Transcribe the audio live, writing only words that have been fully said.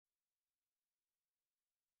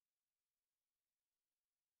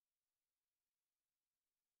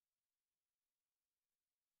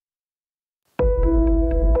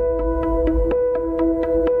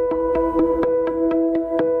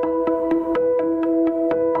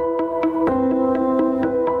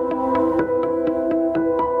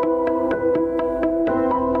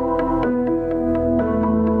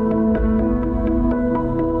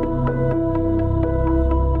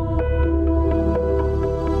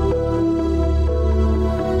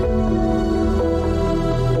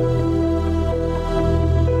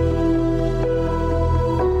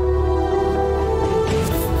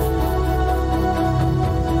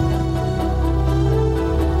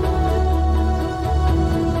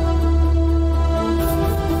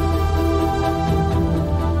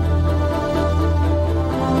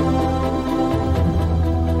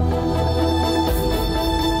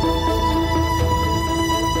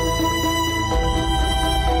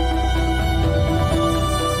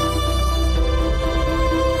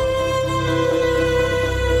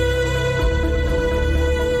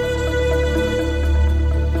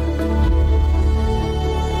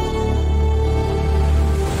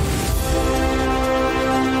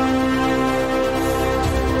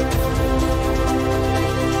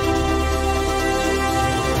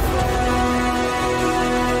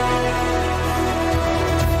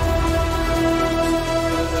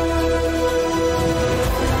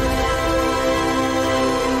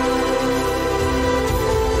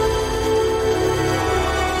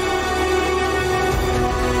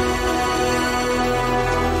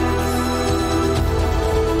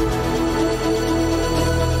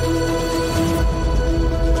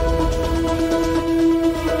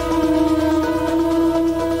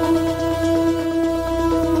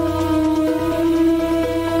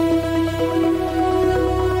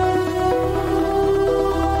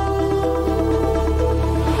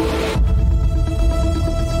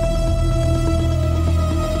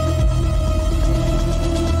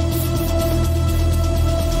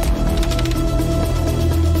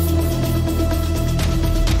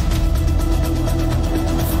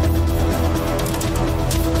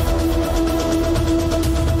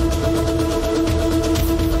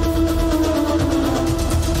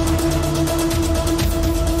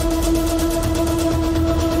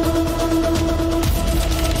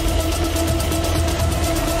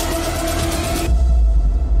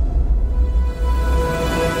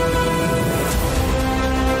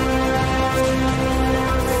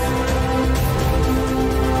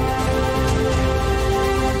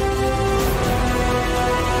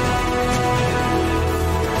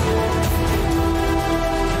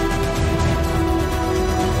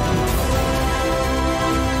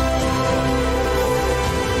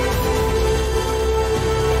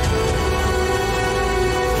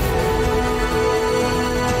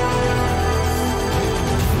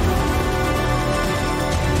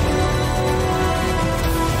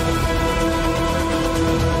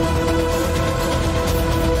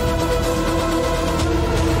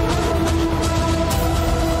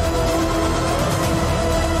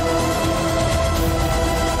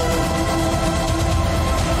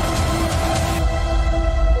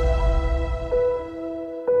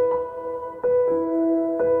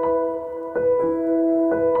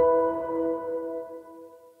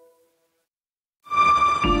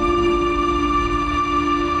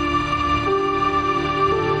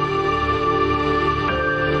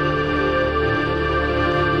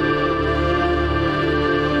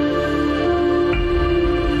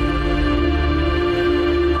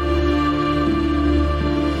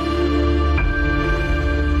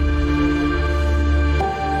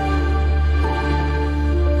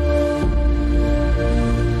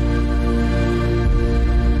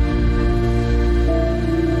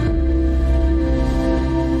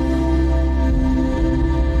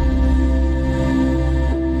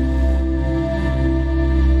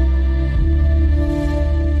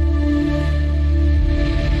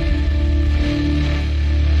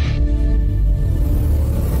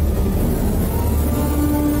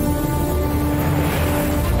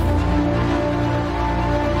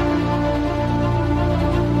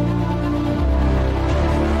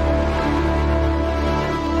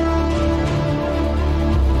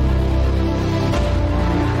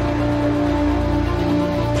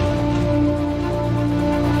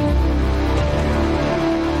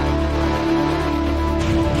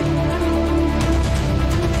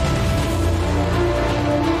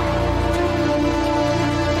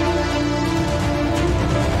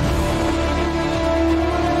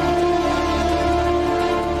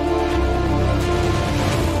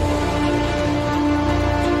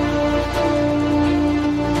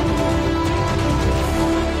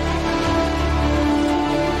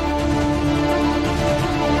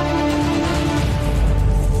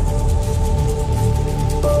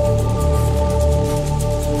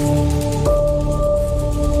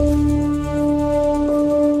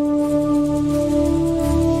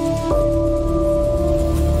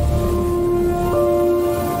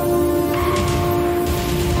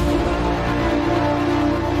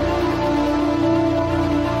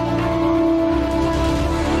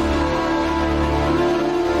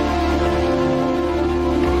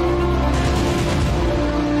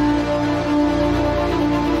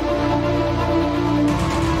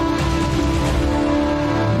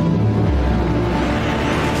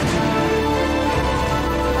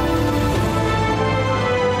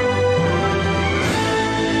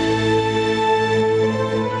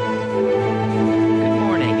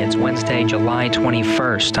Thursday, July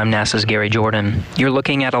 21st. I'm NASA's Gary Jordan. You're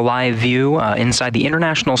looking at a live view inside the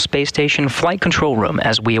International Space Station Flight Control Room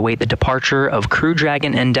as we await the departure of Crew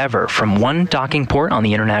Dragon Endeavour from one docking port on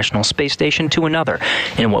the International Space Station to another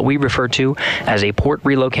in what we refer to as a port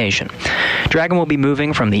relocation. Dragon will be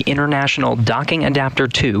moving from the International Docking Adapter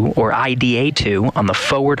 2, or IDA 2, on the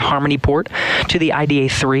forward Harmony port to the IDA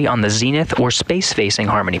 3 on the Zenith or space-facing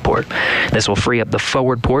Harmony port. This will free up the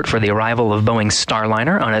forward port for the arrival of Boeing's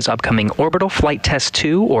Starliner on its upcoming Orbital Flight Test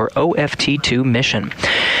 2, or OFT-2 mission.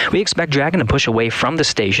 We expect Dragon to push away from the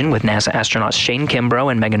station with NASA astronauts Shane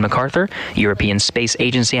Kimbrough and McArthur, European Space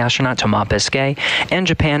Agency astronaut Thomas Pesquet, and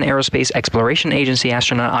Japan Aerospace Exploration Agency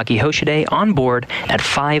astronaut Akihiko Hoshide on board at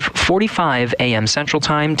 5:45 a.m. Central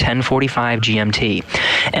Time, 10:45 GMT.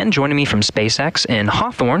 And joining me from SpaceX in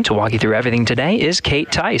Hawthorne to walk you through everything today is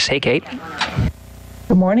Kate Tice. Hey, Kate.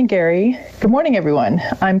 Good morning, Gary. Good morning, everyone.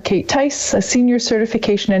 I'm Kate Tice, a senior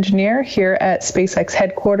certification engineer here at SpaceX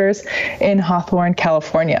headquarters in Hawthorne,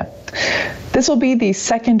 California. This will be the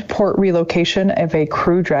second port relocation of a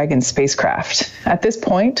Crew Dragon spacecraft. At this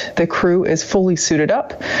point, the crew is fully suited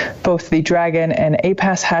up. Both the Dragon and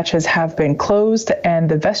APAS hatches have been closed, and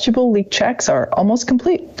the vestibule leak checks are almost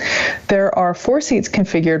complete. There are 4 seats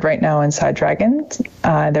configured right now inside Dragon.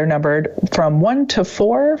 They're numbered from 1 to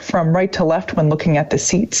 4, from right to left when looking at the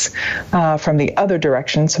seats. From the other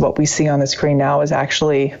direction, so what we see on the screen now is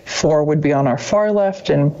actually 4 would be on our far left,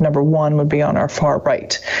 and number 1 would be on our far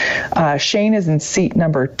right. Shane is in seat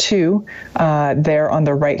number 2 there on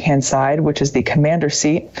the right-hand side, which is the commander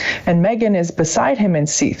seat. And Megan is beside him in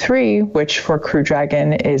seat 3, which for Crew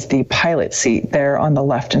Dragon is the pilot seat there on the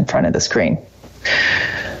left in front of the screen.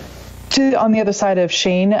 On the other side of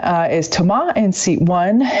Shane is Thomas in seat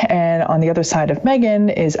 1, and on the other side of Megan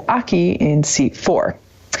is Aki in seat 4.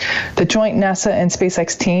 The joint NASA and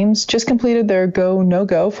SpaceX teams just completed their go,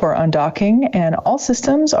 no-go for undocking, and all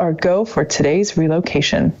systems are go for today's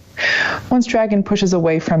relocation. Once Dragon pushes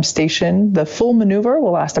away from station, the full maneuver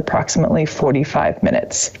will last approximately 45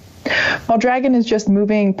 minutes. While Dragon is just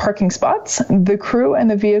moving parking spots, the crew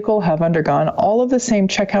and the vehicle have undergone all of the same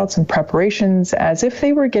checkouts and preparations as if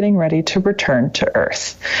they were getting ready to return to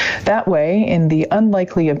Earth. That way, in the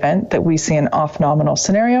unlikely event that we see an off-nominal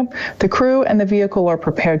scenario, the crew and the vehicle are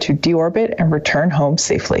prepared to deorbit and return home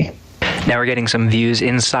safely. Now we're getting some views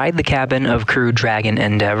inside the cabin of Crew Dragon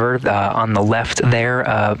Endeavour. On the left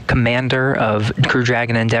there, commander of Crew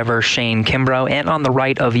Dragon Endeavour, Shane Kimbrough, and on the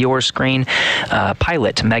right of your screen,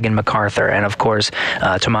 pilot Megan McArthur, and of course,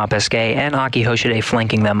 Thomas Pesquet and Akihiko Hoshide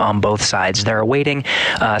flanking them on both sides. They're awaiting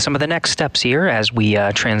some of the next steps here as we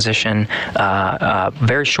transition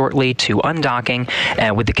very shortly to undocking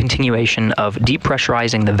with the continuation of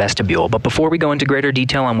depressurizing the vestibule. But before we go into greater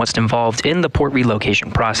detail on what's involved in the port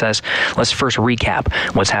relocation process, let's first recap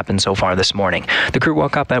what's happened so far this morning. The crew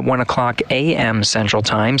woke up at 1 o'clock a.m. Central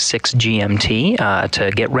Time, 6 GMT,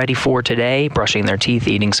 to get ready for today, brushing their teeth,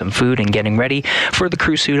 eating some food, and getting ready for the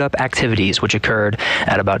crew suit-up activities, which occurred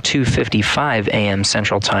at about 2:55 a.m.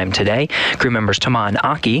 Central Time today. Crew members Thomas and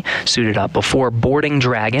Aki suited up before boarding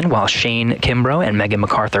Dragon, while Shane Kimbrough and Megan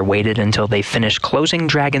McArthur waited until they finished closing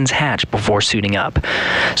Dragon's hatch before suiting up.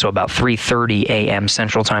 So about 3:30 a.m.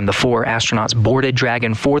 Central Time, the 4 astronauts boarded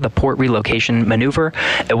Dragon for the port relocation maneuver.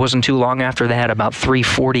 It wasn't too long after that, about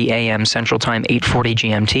 3:40 a.m. Central Time, 8:40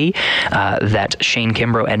 GMT, that Shane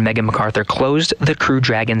Kimbrough and Megan McArthur closed the Crew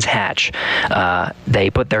Dragon's hatch. They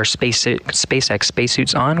put their SpaceX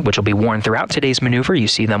spacesuits on, which will be worn throughout today's maneuver. You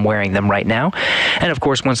see them wearing them right now. And of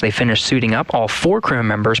course, once they finished suiting up, all 4 crew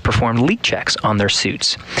members performed leak checks on their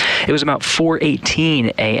suits. It was about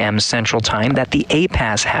 4:18 a.m. Central Time that the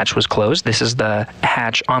APAS hatch was closed. This is the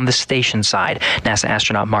hatch on the station side. NASA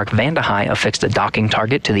astronaut Mark Van de Hei affixed a docking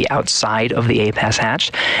target to the outside of the APAS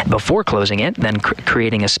hatch before closing it, then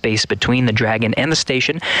creating a space between the Dragon and the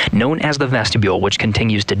station known as the vestibule, which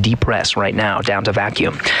continues to depress right now down to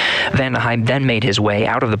vacuum. Van de Hei then made his way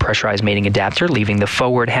out of the pressurized mating adapter, leaving the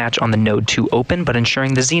forward hatch on the Node 2 open, but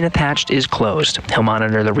ensuring the Zenith hatch is closed. He'll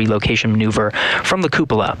monitor the relocation maneuver from the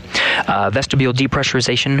cupola. Vestibule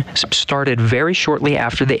depressurization started very shortly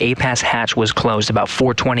after the APAS hatch was closed, about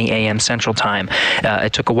 4:20 a.m. Central Time.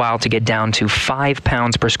 It took a while to get down to 5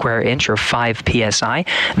 pounds per square inch, or 5 psi.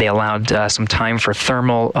 They allowed some time for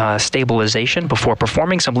thermal stabilization before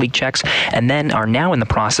performing some leak checks, and then are now in the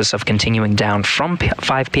process of continuing down from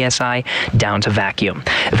 5 psi down to vacuum.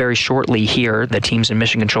 Very shortly here, the teams in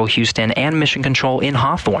Mission Control Houston and Mission Control in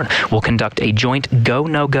Hawthorne will conduct a joint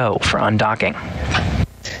go-no-go for undocking.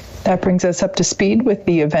 That brings us up to speed with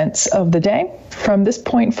the events of the day. From this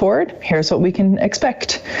point forward, here's what we can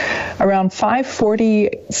expect. Around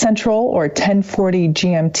 5:40 Central or 10:40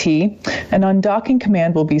 GMT, an undocking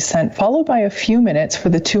command will be sent, followed by a few minutes for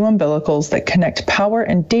the two umbilicals that connect power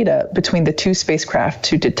and data between the two spacecraft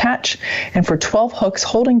to detach, and for 12 hooks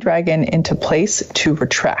holding Dragon into place to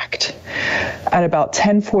retract. At about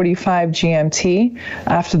 10:45 GMT,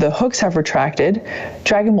 after the hooks have retracted,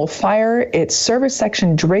 Dragon will fire its service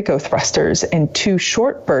section Draco thrusters in two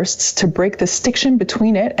short bursts to break the stiction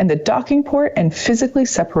between it and the docking port and physically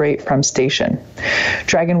separate from station.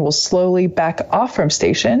 Dragon will slowly back off from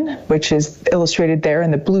station, which is illustrated there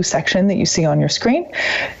in the blue section that you see on your screen,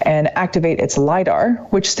 and activate its LiDAR,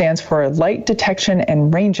 which stands for Light Detection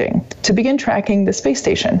and Ranging, to begin tracking the space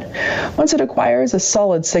station. Once it acquires a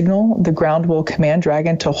solid signal, the ground will command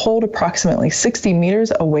Dragon to hold approximately 60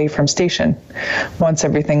 meters away from station. Once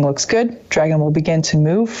everything looks good, Dragon will begin to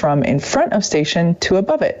move from in front of station to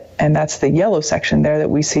above it, and that's the yellow section there that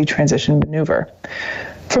we see transition maneuver.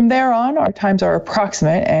 From there on, our times are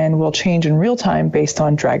approximate and will change in real time based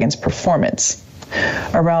on Dragon's performance.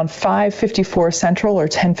 Around 5:54 Central or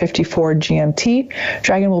 10:54 GMT,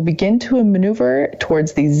 Dragon will begin to maneuver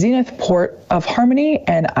towards the zenith port of Harmony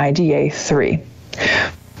and IDA 3.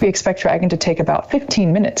 We expect Dragon to take about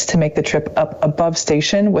 15 minutes to make the trip up above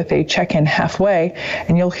station with a check-in halfway,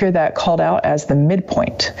 and you'll hear that called out as the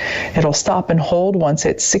midpoint. It'll stop and hold once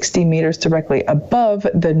it's 60 meters directly above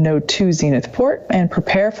the Node 2 zenith port and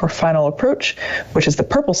prepare for final approach, which is the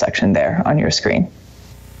purple section there on your screen.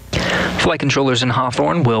 Flight controllers in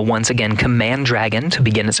Hawthorne will once again command Dragon to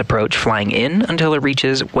begin its approach, flying in until it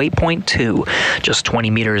reaches waypoint 2, just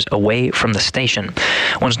 20 meters away from the station.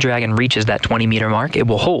 Once Dragon reaches that 20-meter mark, it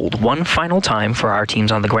will hold one final time for our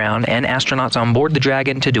teams on the ground and astronauts on board the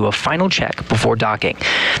Dragon to do a final check before docking.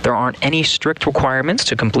 There aren't any strict requirements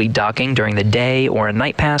to complete docking during the day or a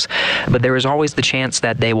night pass, but there is always the chance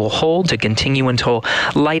that they will hold to continue until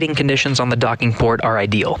lighting conditions on the docking port are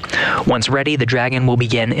ideal. Once ready, the Dragon will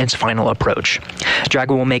begin its final approach.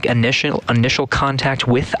 Dragon will make initial contact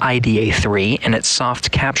with IDA-3, and its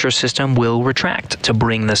soft capture system will retract to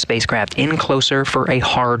bring the spacecraft in closer for a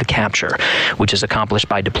hard capture, which is accomplished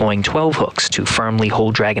by deploying 12 hooks to firmly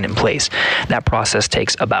hold Dragon in place. That process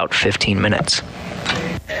takes about 15 minutes.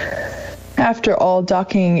 After all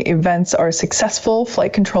docking events are successful,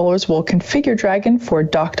 flight controllers will configure Dragon for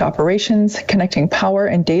docked operations, connecting power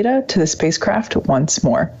and data to the spacecraft once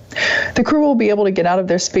more. The crew will be able to get out of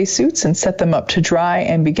their spacesuits and set them up to dry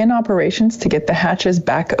and begin operations to get the hatches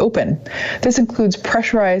back open. This includes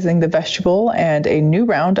pressurizing the vestibule and a new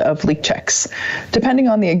round of leak checks. Depending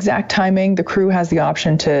on the exact timing, the crew has the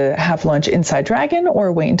option to have lunch inside Dragon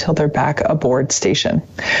or wait until they're back aboard station.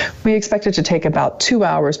 We expect it to take about 2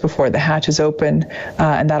 hours before the hatches open,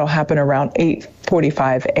 and that'll happen around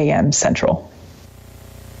 8:45 a.m. Central.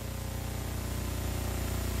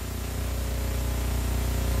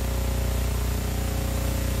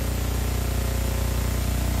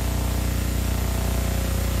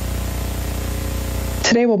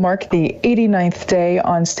 Today will mark the 89th day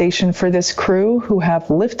on station for this crew, who have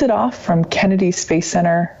lifted off from Kennedy Space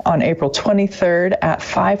Center on April 23rd at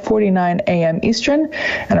 5:49 a.m. Eastern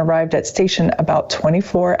and arrived at station about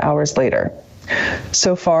 24 hours later.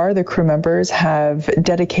 So far, the crew members have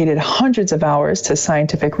dedicated hundreds of hours to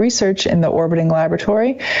scientific research in the orbiting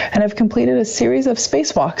laboratory and have completed a series of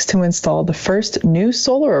spacewalks to install the first new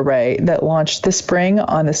solar array that launched this spring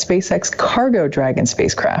on the SpaceX Cargo Dragon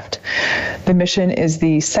spacecraft. The mission is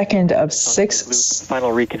the second of 6.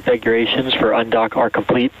 Final reconfigurations for undock are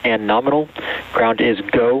complete and nominal. Ground is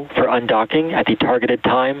go for undocking at the targeted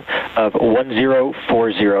time of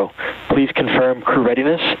 1040. Please confirm crew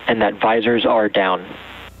readiness and that visors are down.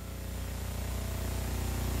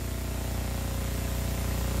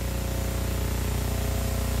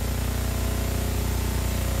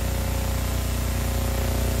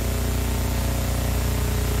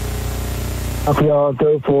 Copy all,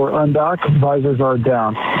 go for undock, visors are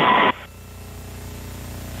down.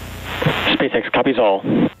 SpaceX copies all.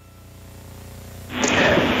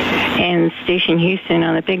 And Station Houston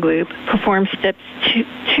on the Big Loop performs steps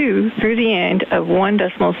 2 through the end of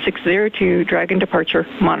 1.602 Dragon departure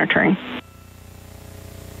monitoring.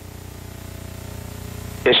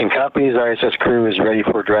 Station copies. ISS crew is ready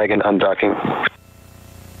for Dragon undocking.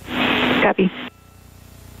 Copy.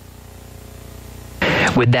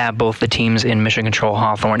 With that, both the teams in Mission Control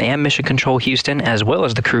Hawthorne and Mission Control Houston, as well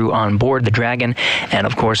as the crew on board the Dragon, and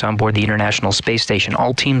of course on board the International Space Station,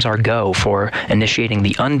 all teams are go for initiating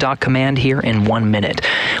the undock command here in 1 minute.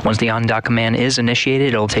 Once the undock command is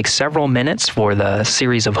initiated, it'll take several minutes for the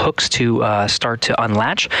series of hooks to start to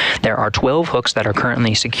unlatch. There are 12 hooks that are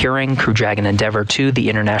currently securing Crew Dragon Endeavour to the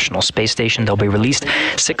International Space Station. They'll be released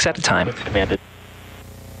 6 at a time. Commanded.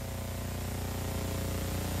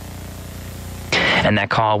 And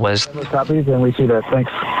that call was... Copies, and we see that.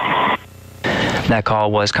 Thanks. That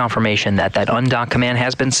call was confirmation that that undock command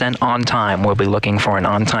has been sent on time. We'll be looking for an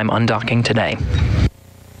on-time undocking today.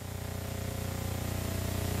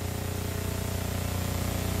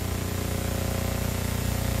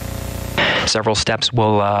 Several steps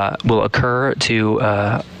will occur to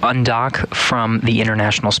undock from the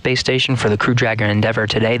International Space Station for the Crew Dragon Endeavour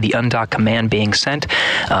today. The undock command being sent.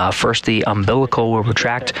 First, the umbilical will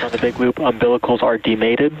retract. On the big loop, umbilicals are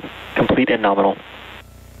demated, complete and nominal.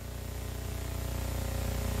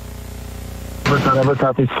 Over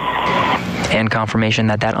copies. And confirmation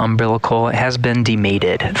that that umbilical has been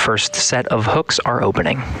demated. First set of hooks are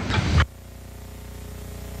opening.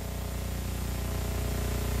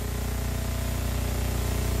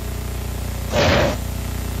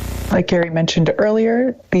 Like Gary mentioned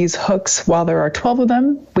earlier, these hooks, while there are 12 of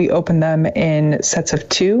them, we open them in sets of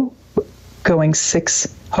 2, going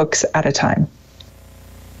 6 hooks at a time.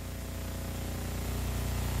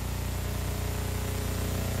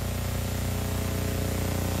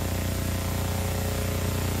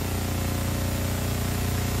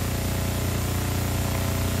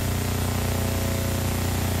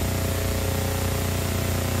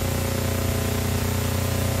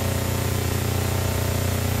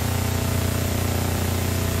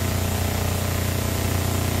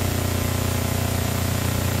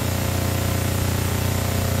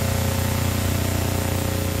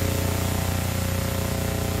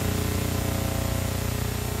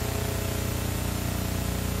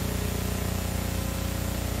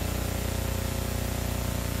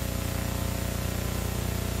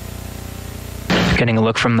 Getting a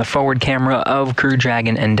look from the forward camera of Crew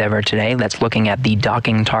Dragon Endeavour today. That's looking at the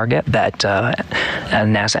docking target that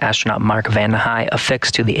NASA astronaut Mark Van High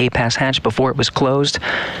affixed to the APAS hatch before it was closed.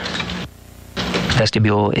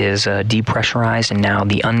 Vestibule is depressurized, and now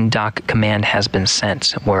the undock command has been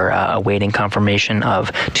sent. We're awaiting confirmation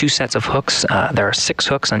of 2 sets of hooks. There are 6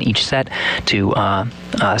 hooks on each set to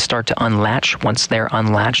start to unlatch. Once they're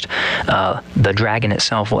unlatched, the Dragon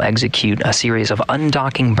itself will execute a series of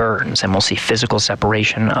undocking burns, and we'll see physical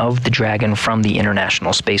separation of the Dragon from the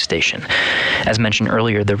International Space Station. As mentioned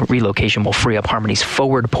earlier, the relocation will free up Harmony's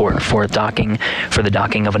forward port for the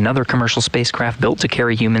docking of another commercial spacecraft built to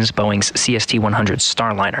carry humans, Boeing's CST-100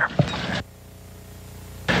 Starliner.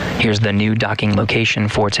 Here's the new docking location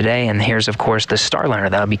for today, and here's, of course, the Starliner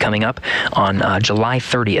that'll be coming up on July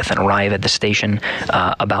 30th and arrive at the station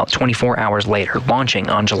about 24 hours later, launching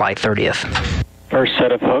on July 30th. First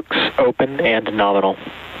set of hooks open and nominal.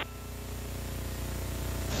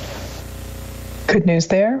 Good news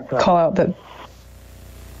there. Call out that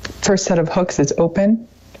first set of hooks is open.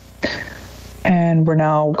 And we're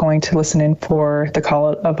now going to listen in for the call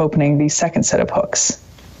of opening the second set of hooks.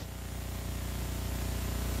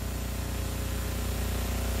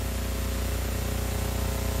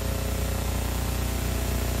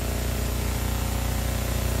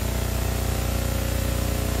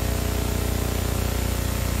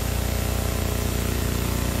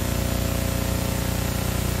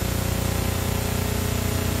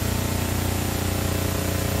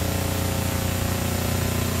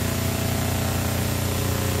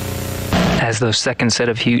 As those second set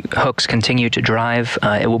of hooks continue to drive,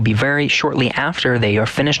 it will be very shortly after they are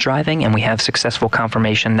finished driving and we have successful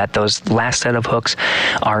confirmation that those last set of hooks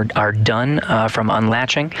are done from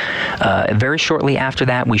unlatching. Very shortly after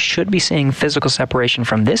that, we should be seeing physical separation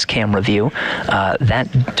from this camera view. That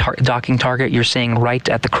docking target you're seeing right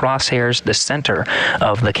at the crosshairs, the center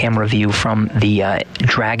of the camera view from the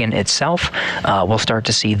Dragon itself. We'll start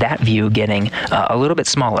to see that view getting a little bit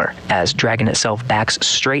smaller as Dragon itself backs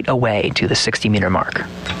straight away to the 60-meter mark.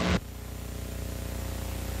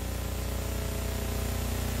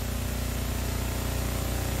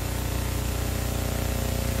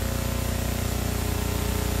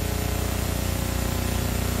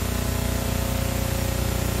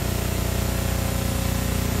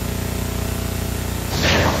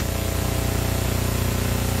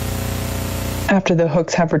 After the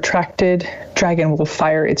hooks have retracted, Dragon will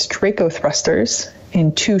fire its Draco thrusters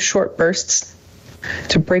in 2 short bursts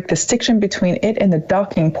to break the stiction between it and the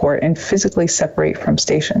docking port and physically separate from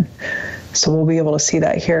station. So we'll be able to see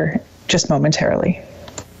that here just momentarily.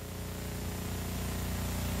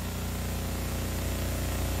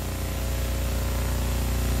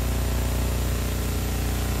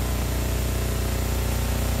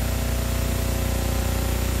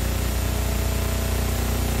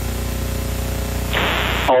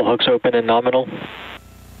 All hooks open and nominal.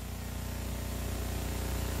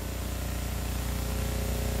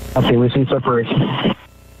 Okay, we see separation.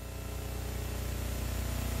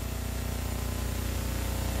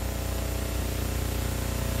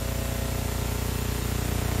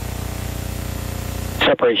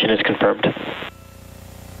 Separation is confirmed.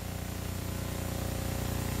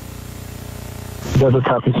 Double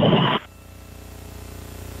copy.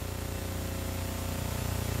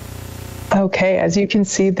 Okay, as you can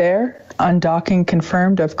see there, undocking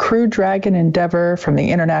confirmed of Crew Dragon Endeavour from the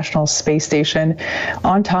International Space Station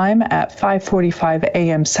on time at 5:45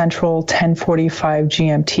 a.m. Central, 10:45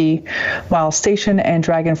 GMT, while station and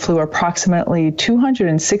Dragon flew approximately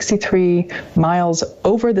 263 miles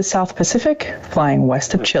over the South Pacific, flying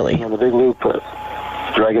west of Chile. On the big loop,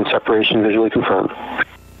 Dragon separation visually confirmed.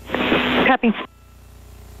 Copy.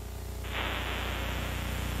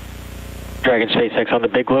 Dragon SpaceX on the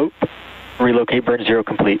big loop. Relocate burn 0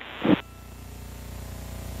 complete.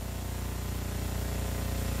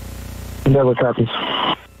 Double copies.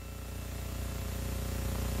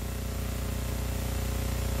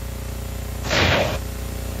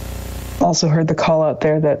 Also heard the call out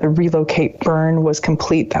there that the relocate burn was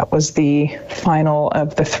complete. That was the final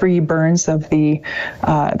of the 3 burns of the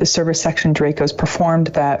service section Dracos performed.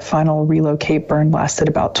 That final relocate burn lasted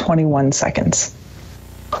about 21 seconds.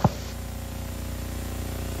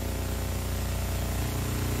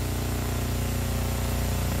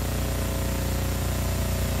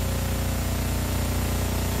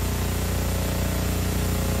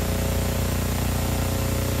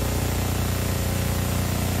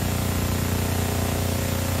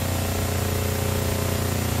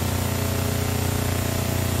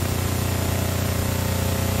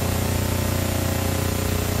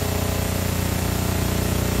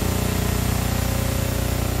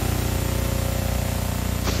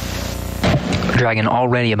 Dragon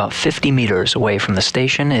already about 50 meters away from the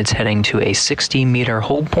station. It's heading to a 60-meter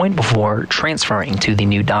hold point before transferring to the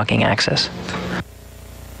new docking axis.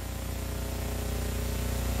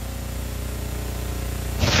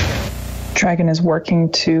 Dragon is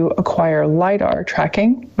working to acquire LiDAR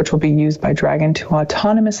tracking, which will be used by Dragon to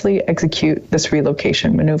autonomously execute this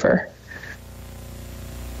relocation maneuver.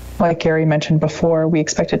 Like Gary mentioned before, we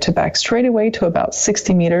expect it to back straight away to about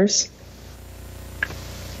 60 meters.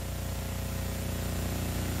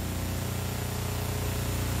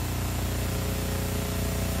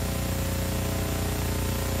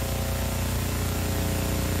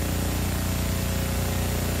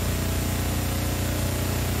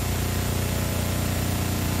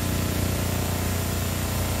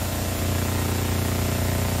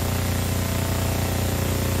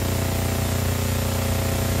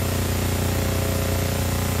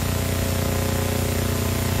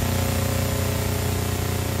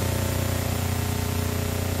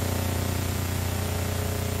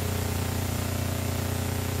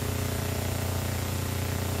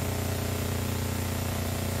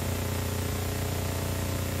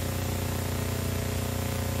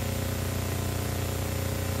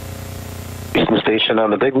 Station on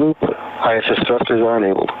the big loop. ISS thrusters are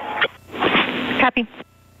enabled. Copy.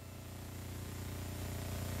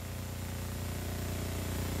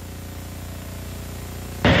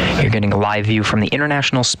 You're getting a live view from the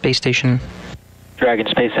International Space Station. Dragon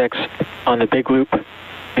SpaceX on the big loop.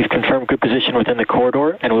 We've confirmed good position within the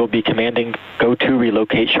corridor, and we'll be commanding go to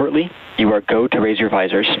relocate shortly. You are go to raise your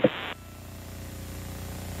visors.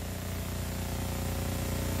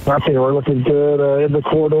 Okay, we're looking good in the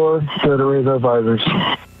corridor. Good to raise our visors.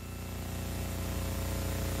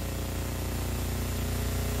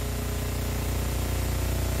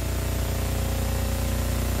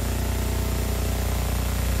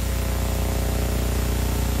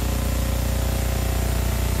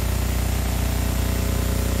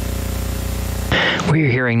 What you're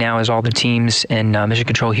hearing now is all the teams in Mission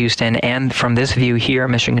Control Houston and from this view here,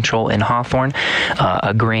 Mission Control in Hawthorne,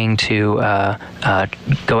 agreeing to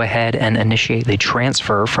go ahead and initiate the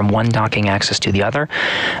transfer from one docking axis to the other.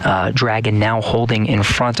 Dragon now holding in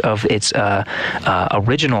front of its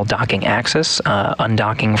original docking axis,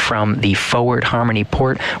 undocking from the forward Harmony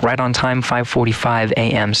port right on time, 5:45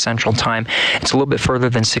 a.m. Central Time. It's a little bit further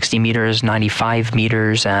than 60 meters, 95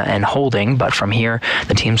 meters, and holding, but from here,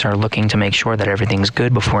 the teams are looking to make sure that everything's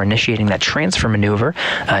good before initiating that transfer maneuver.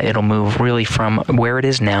 It'll move really from where it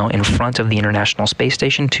is now in front of the International Space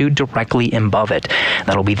Station to directly above it.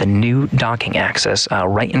 That'll be the new docking axis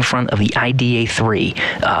right in front of the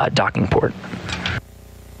IDA-3 docking port.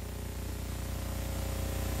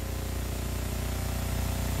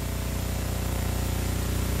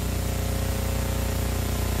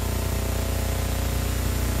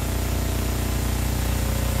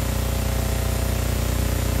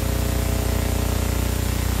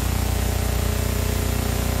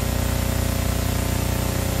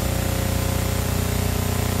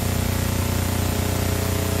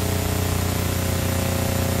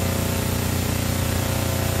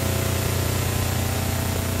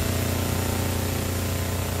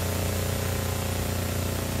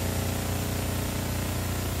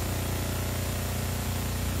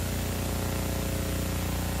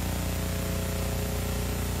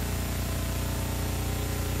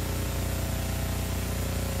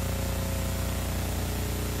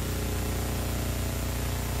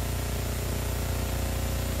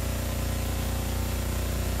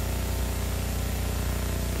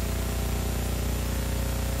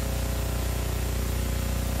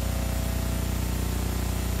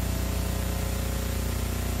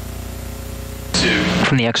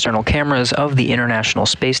 from the external cameras of the International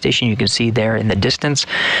Space Station, you can see there in the distance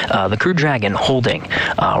the Crew Dragon holding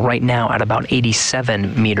right now at about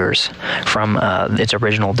 87 meters from its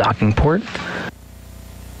original docking port.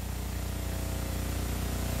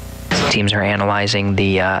 Teams are analyzing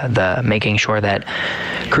the making sure that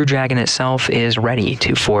Crew Dragon itself is ready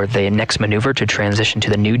for the next maneuver to transition to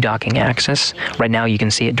the new docking axis. Right now you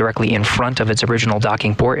can see it directly in front of its original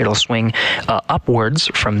docking port. It'll swing upwards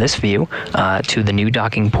from this view to the new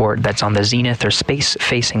docking port that's on the zenith or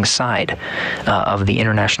space-facing side of the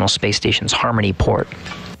International Space Station's Harmony port.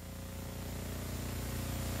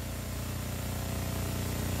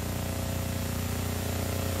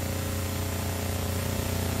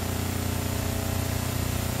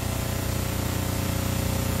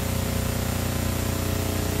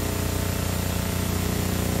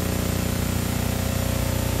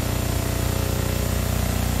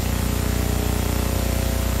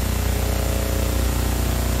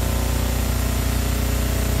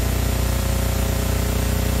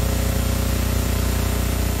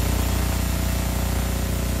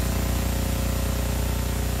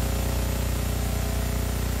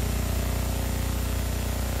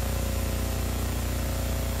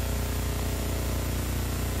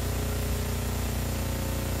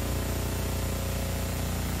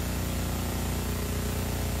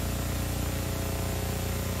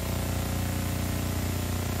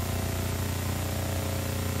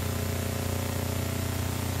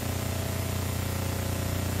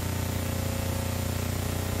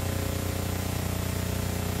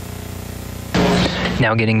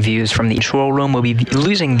 Now getting views from the control room. We'll be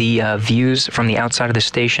losing the views from the outside of the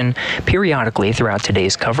station periodically throughout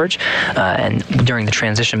today's coverage. And during the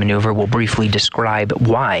transition maneuver, we'll briefly describe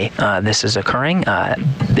why this is occurring.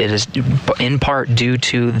 It is in part due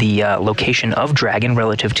to the location of Dragon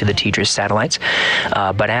relative to the TDRS satellites.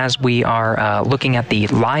 But as we are looking at the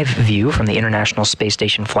live view from the International Space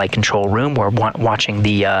Station Flight Control Room, we're watching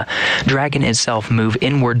the Dragon itself move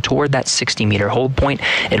inward toward that 60-meter hold point.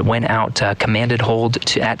 It went out commanded hold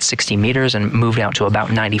at 60 meters and moved out to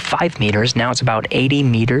about 95 meters. Now it's about 80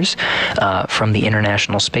 meters from the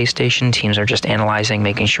International Space Station. Teams are just analyzing,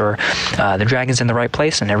 making sure the Dragon's in the right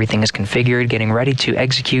place and everything is configured, getting ready to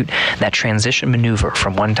execute that transition maneuver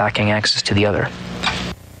from one docking axis to the other.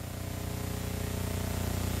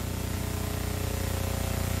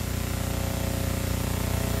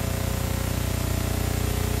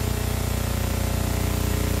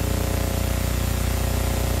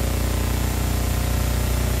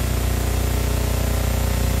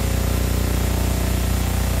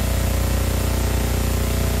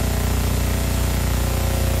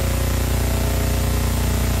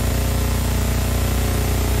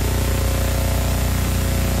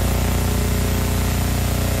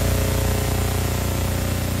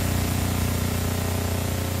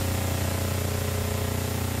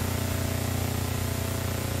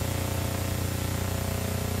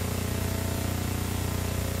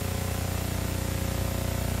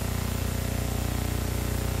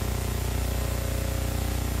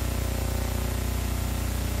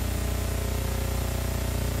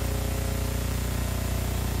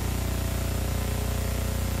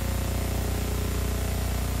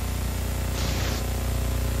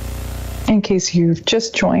 In case you've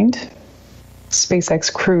just joined,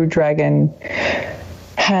 SpaceX Crew Dragon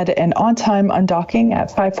had an on-time undocking at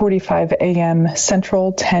 5:45 a.m.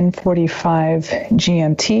 Central, 10:45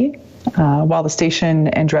 GMT, while the station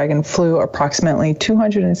and Dragon flew approximately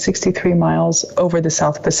 263 miles over the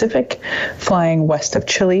South Pacific, flying west of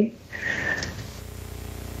Chile.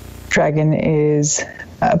 Dragon is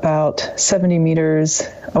about 70 meters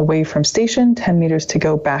away from station, 10 meters to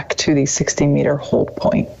go back to the 60-meter hold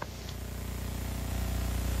point.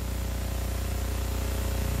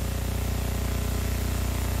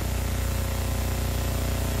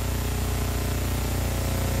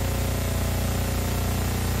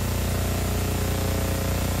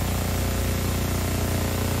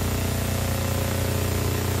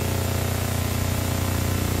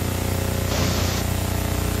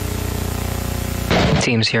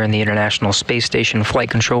 Teams here in the International Space Station Flight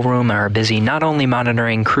Control Room are busy not only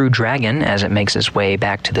monitoring Crew Dragon as it makes its way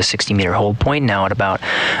back to the 60-meter hold point, now at about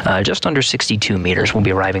just under 62 meters. We'll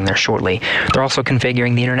be arriving there shortly. They're also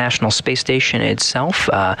configuring the International Space Station itself.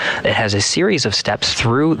 It has a series of steps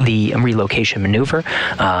through the relocation maneuver.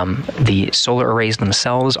 The solar arrays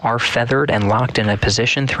themselves are feathered and locked in a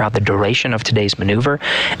position throughout the duration of today's maneuver,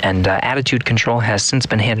 and attitude control has since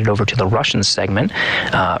been handed over to the Russian segment.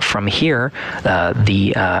 From here, the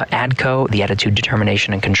The ADCO, the Attitude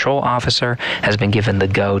Determination and Control Officer, has been given the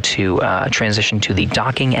go to transition to the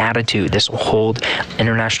docking attitude. This will hold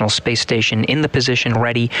International Space Station in the position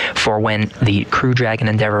ready for when the Crew Dragon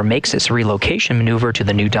Endeavour makes its relocation maneuver to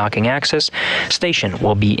the new docking axis. Station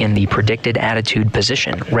will be in the predicted attitude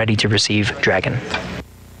position, ready to receive Dragon.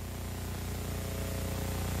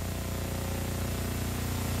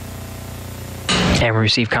 And we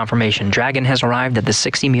receive confirmation. Dragon has arrived at the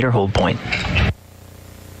 60-meter hold point.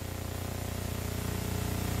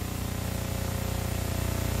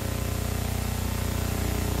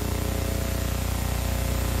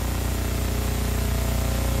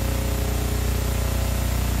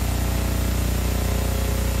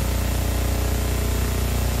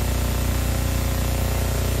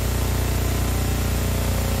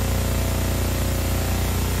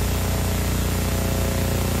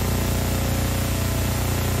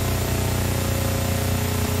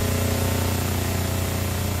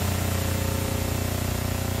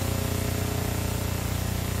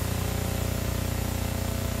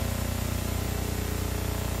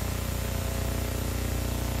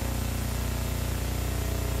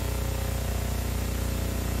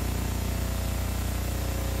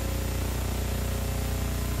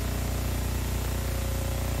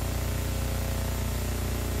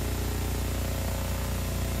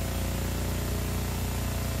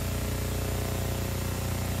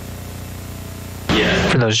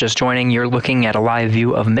 For those just joining, you're looking at a live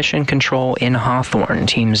view of Mission Control in Hawthorne.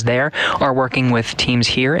 Teams there are working with teams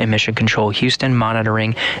here in Mission Control Houston,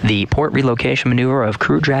 monitoring the port relocation maneuver of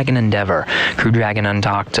Crew Dragon Endeavour. Crew Dragon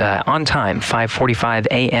undocked on time, 5:45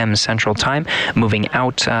 a.m. Central Time, moving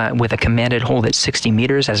out with a commanded hold at 60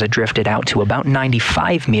 meters as it drifted out to about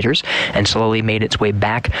 95 meters and slowly made its way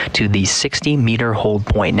back to the 60-meter hold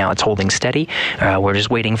point. Now it's holding steady. We're just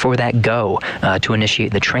waiting for that go to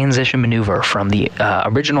initiate the transition maneuver from the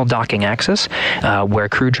original docking axis, where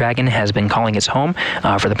Crew Dragon has been calling its home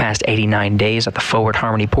for the past 89 days at the Forward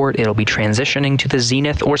Harmony port. It'll be transitioning to the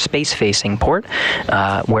zenith or space-facing port,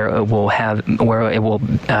 that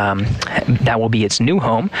will be its new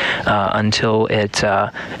home until it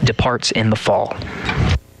departs in the fall.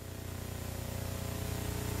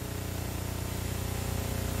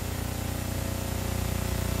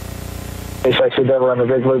 SpaceX Endeavour on the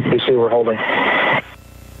big loop. DC, we're holding.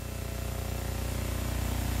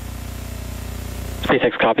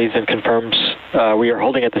 SpaceX copies and confirms we are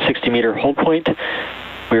holding at the 60-meter hold point.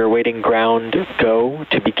 We are waiting ground go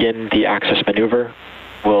to begin the axis maneuver.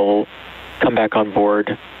 We'll come back on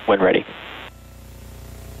board when ready.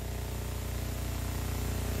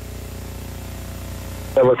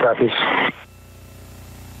 Endeavour copies.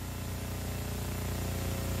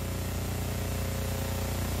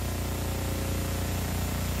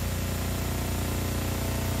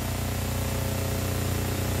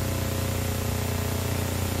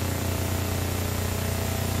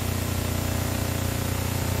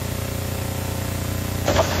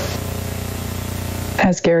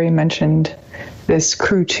 As Gary mentioned, this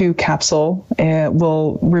Crew-2 capsule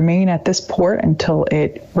will remain at this port until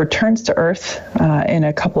it returns to Earth in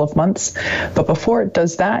a couple of months. But before it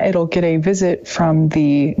does that, it'll get a visit from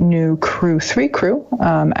the new Crew-3 crew,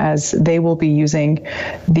 as they will be using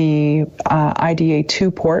the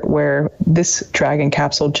IDA-2 port where this Dragon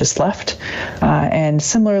capsule just left. And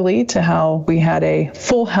similarly to how we had a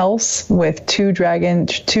full house with two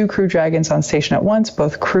Crew Dragons on station at once,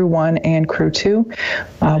 both Crew-1 and Crew-2,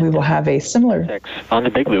 we will have a similar... On the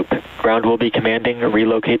big loop, ground will be commanding a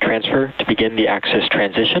relocate transfer to begin the axis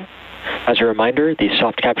transition. As a reminder, the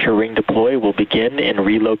soft capture ring deploy will begin in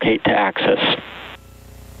relocate to axis.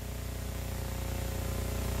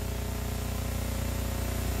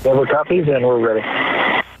 Endeavour copies, and we're ready.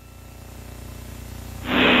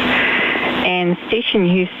 And Station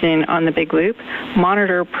Houston on the big loop,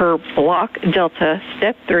 monitor per block Delta,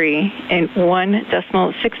 step 3, and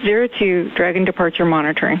 1.602 Dragon departure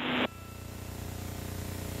monitoring.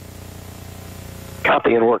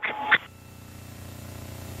 Copy and work.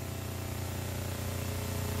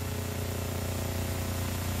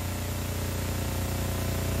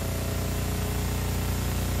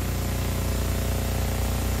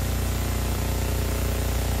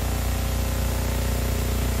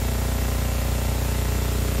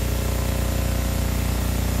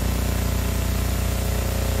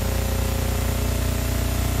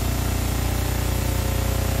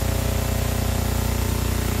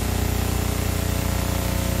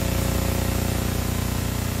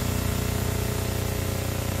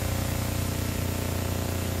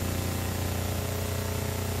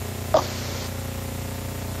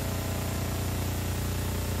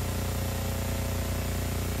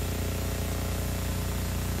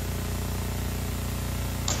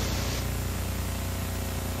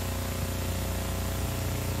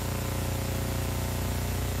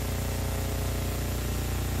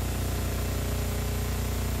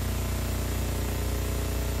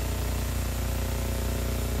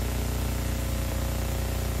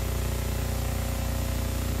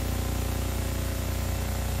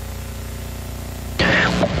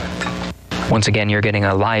 Once again, you're getting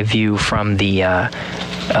a live view from the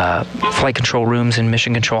flight control rooms in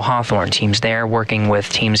Mission Control Hawthorne. Teams there working with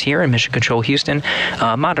teams here in Mission Control Houston,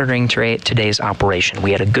 monitoring today's operation.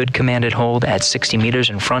 We had a good commanded hold at 60 meters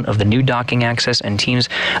in front of the new docking axis, and teams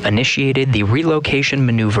initiated the relocation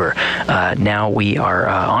maneuver. Now we are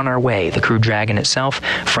on our way, the Crew Dragon itself,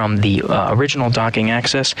 from the original docking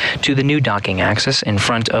axis to the new docking axis in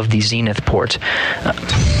front of the Zenith port.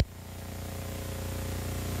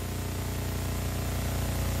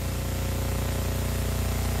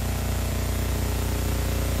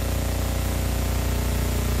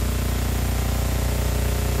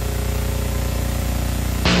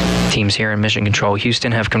 Teams here in Mission Control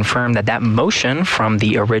Houston have confirmed that motion from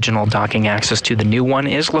the original docking axis to the new one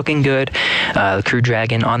is looking good. The Crew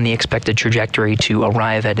Dragon on the expected trajectory to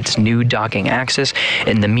arrive at its new docking axis.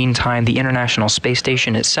 In the meantime, the International Space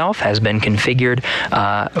Station itself has been configured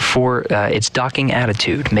for its docking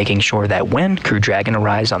attitude, making sure that when Crew Dragon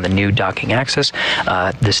arrives on the new docking axis,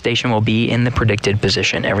 the station will be in the predicted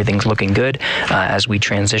position. Everything's looking good as we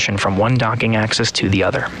transition from one docking axis to the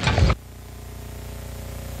other.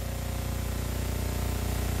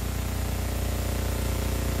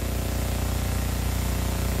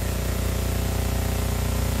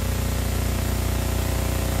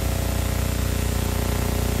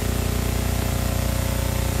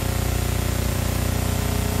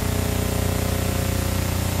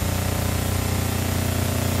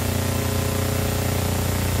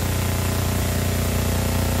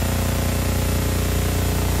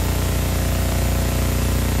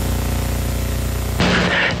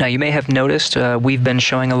 Now, you may have noticed we've been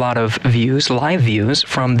showing a lot of views, live views,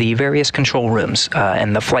 from the various control rooms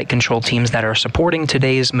and the flight control teams that are supporting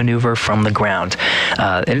today's maneuver from the ground.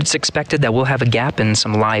 And it's expected that we'll have a gap in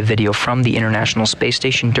some live video from the International Space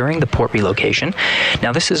Station during the port relocation.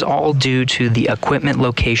 Now, this is all due to the equipment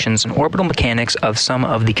locations and orbital mechanics of some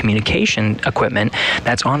of the communication equipment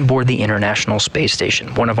that's on board the International Space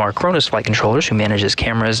Station. One of our Cronus flight controllers who manages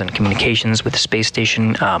cameras and communications with the space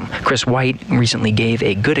station, Chris White, recently gave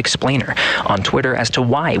a good explainer on Twitter as to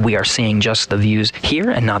why we are seeing just the views here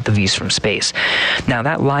and not the views from space. Now,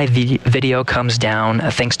 that live video comes down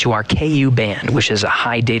thanks to our KU band, which is a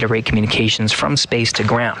high data rate communications from space to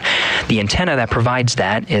ground. The antenna that provides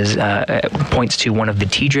that is points to one of the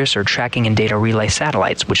TDRS, or tracking and data relay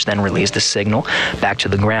satellites, which then relays the signal back to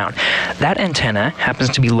the ground. That antenna happens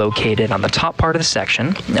to be located on the top part of the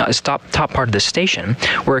section, top part of the station,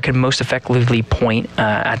 where it can most effectively point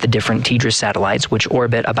at the different TDRS satellites, which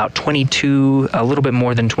orbit about a little bit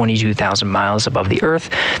more than 22,000 miles above the Earth.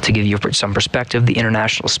 To give you some perspective, the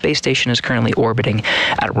International Space Station is currently orbiting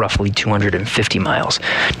at roughly 250 miles.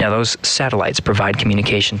 Now, those satellites provide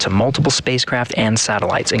communication to multiple spacecraft and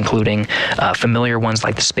satellites, including familiar ones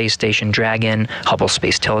like the Space Station Dragon, Hubble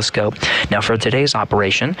Space Telescope. Now, for today's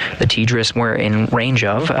operation, the TDRS we're in range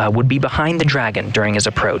of would be behind the Dragon during his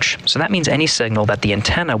approach. So that means any signal that the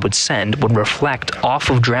antenna would send would reflect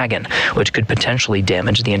off of Dragon, which could potentially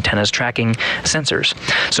damage the antenna's tracking sensors.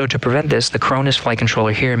 So to prevent this, the Cronus flight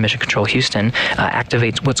controller here in Mission Control Houston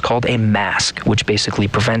activates what's called a mask, which basically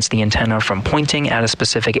prevents the antenna from pointing at a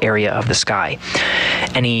specific area of the sky.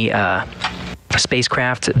 Any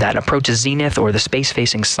spacecraft that approaches Zenith or the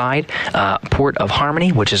space-facing side port of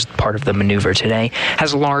Harmony, which is part of the maneuver today,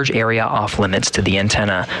 has a large area off limits to the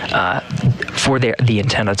antenna for the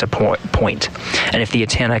antenna to point. And if the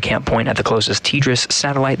antenna can't point at the closest TDRS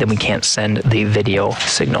satellite, then we can't send the video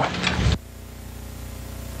signal.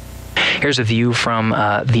 Here's a view from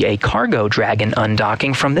the Cargo Dragon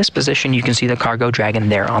undocking. From this position, you can see the Cargo Dragon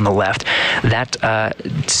there on the left. That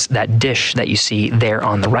dish that you see there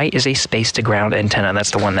on the right is a space-to-ground antenna.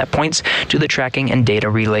 That's the one that points to the tracking and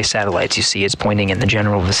data relay satellites. You see it's pointing in the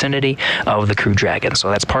general vicinity of the Crew Dragon.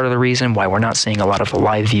 So that's part of the reason why we're not seeing a lot of the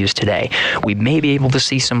live views today. We may be able to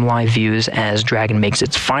see some live views as Dragon makes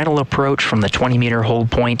its final approach from the 20-meter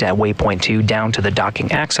hold point at waypoint 2 down to the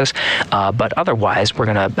docking axis, but otherwise we're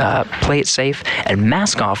going to play it safe and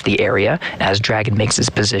mask off the area as Dragon makes its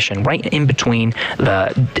position right in between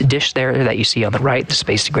the dish there that you see on the right, the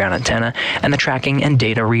space-to-ground antenna, and the tracking and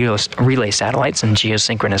data relay satellites in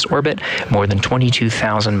geosynchronous orbit more than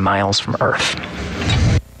 22,000 miles from Earth.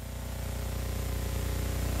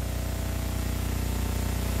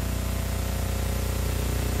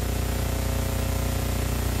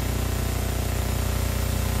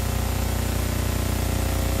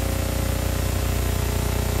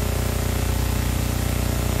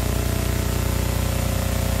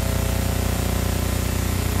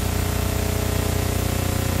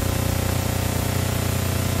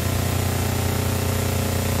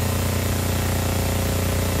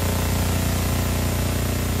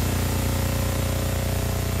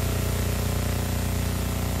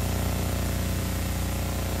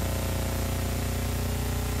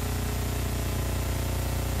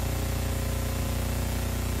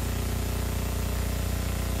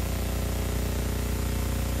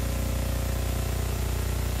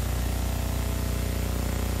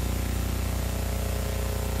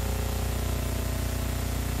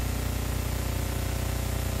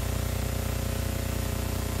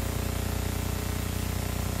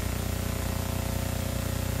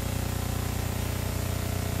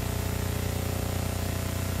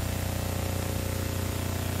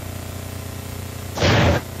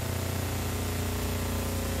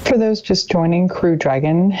 For those just joining, Crew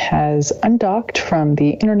Dragon has undocked from the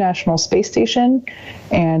International Space Station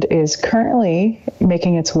and is currently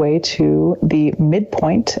making its way to the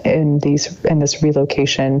midpoint in this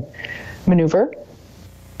relocation maneuver.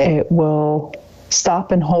 It will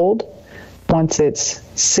stop and hold once it's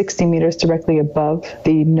 60 meters directly above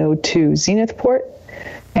the Node 2 zenith port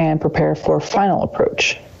and prepare for final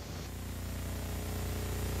approach.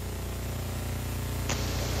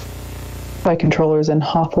 Flight controllers in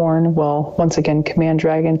Hawthorne will once again command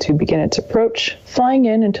Dragon to begin its approach, flying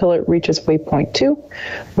in until it reaches waypoint 2,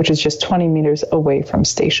 which is just 20 meters away from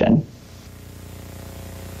station.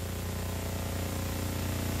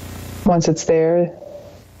 Once it's there,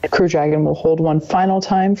 Crew Dragon will hold one final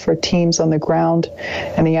time for teams on the ground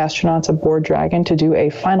and the astronauts aboard Dragon to do a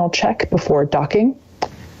final check before docking.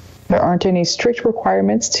 There aren't any strict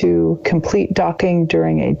requirements to complete docking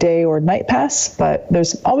during a day or night pass, but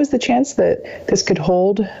there's always the chance that this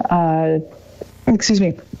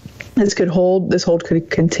hold could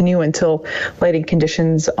continue until lighting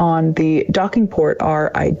conditions on the docking port are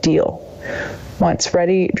ideal. Once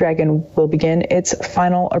ready, Dragon will begin its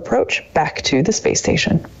final approach back to the space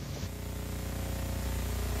station.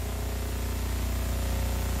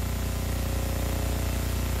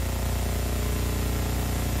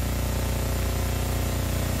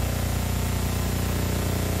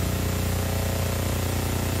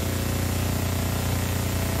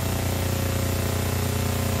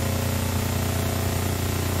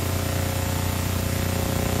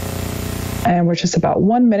 And we're just about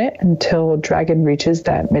 1 minute until Dragon reaches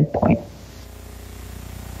that midpoint.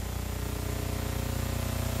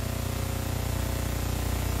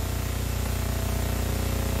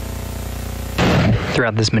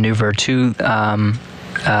 Throughout this maneuver to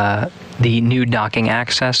the new docking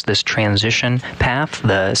access, this transition path,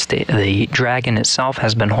 the Dragon itself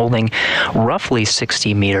has been holding roughly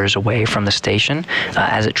 60 meters away from the station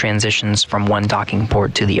as it transitions from one docking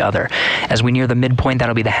port to the other. As we near the midpoint,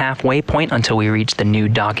 that'll be the halfway point until we reach the new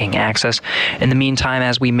docking access. In the meantime,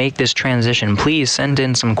 as we make this transition, please send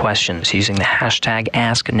in some questions using the hashtag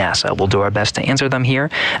AskNASA. We'll do our best to answer them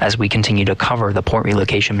here as we continue to cover the port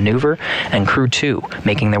relocation maneuver and Crew 2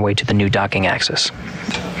 making their way to the new docking access.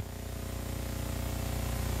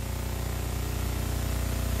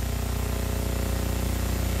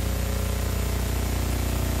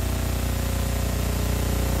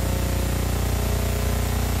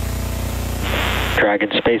 Dragon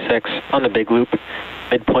SpaceX on the big loop.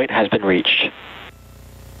 Midpoint has been reached.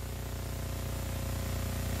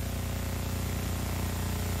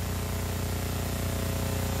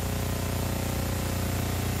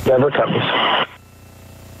 Never comes.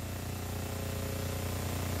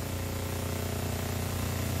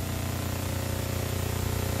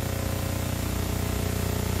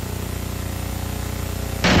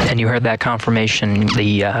 And you heard that confirmation,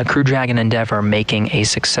 the Crew Dragon Endeavour making a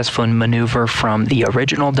successful maneuver from the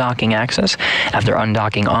original docking access after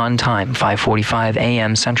undocking on time, 5:45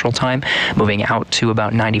 a.m. Central Time, moving out to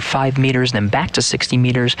about 95 meters, then back to 60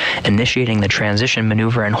 meters, initiating the transition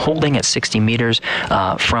maneuver and holding at 60 meters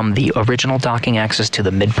from the original docking access to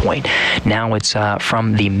the midpoint. Now it's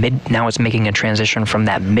now it's making a transition from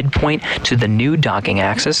that midpoint to the new docking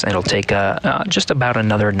access. It'll take just about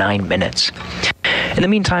another 9 minutes. In the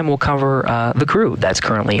meantime, we'll cover the crew that's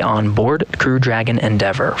currently on board Crew Dragon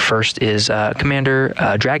Endeavour. First is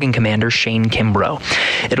Dragon Commander Shane Kimbrough.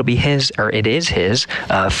 It is his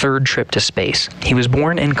third trip to space. He was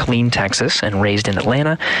born in Killeen, Texas, and raised in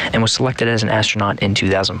Atlanta, and was selected as an astronaut in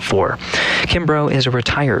 2004. Kimbrough is a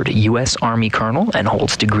retired U.S. Army colonel and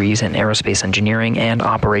holds degrees in aerospace engineering and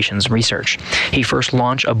operations research. He first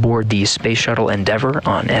launched aboard the Space Shuttle Endeavour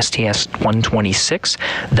on STS-126,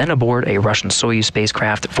 then aboard a Russian Soyuz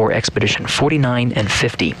spacecraft for Expedition 49 and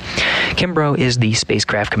 50. Kimbrough is the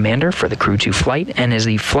spacecraft commander for the Crew-2 flight and is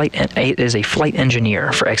a flight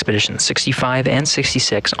engineer for Expedition 65 and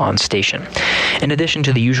 66 on station. In addition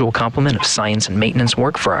to the usual complement of science and maintenance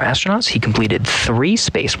work for our astronauts, he completed 3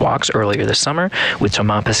 spacewalks earlier this summer with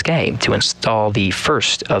Thomas Pesquet to install the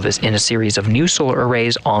first in a series of new solar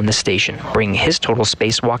arrays on the station, bringing his total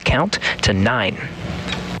spacewalk count to 9.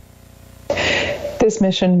 This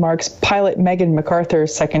mission marks pilot Megan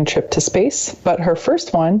McArthur's second trip to space, but her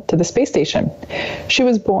first one to the space station. She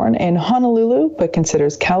was born in Honolulu, but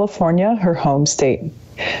considers California her home state.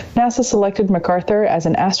 NASA selected McArthur as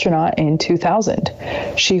an astronaut in 2000.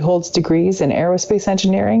 She holds degrees in aerospace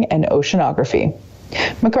engineering and oceanography.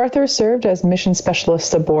 McArthur served as mission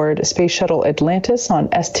specialist aboard Space Shuttle Atlantis on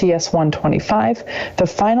STS-125, the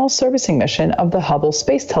final servicing mission of the Hubble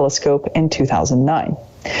Space Telescope in 2009.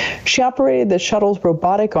 She operated the shuttle's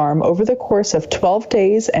robotic arm over the course of 12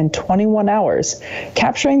 days and 21 hours,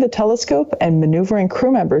 capturing the telescope and maneuvering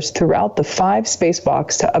crew members throughout the 5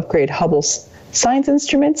 spacewalks to upgrade Hubble's science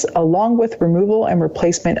instruments, along with removal and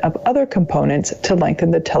replacement of other components to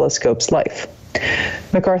lengthen the telescope's life.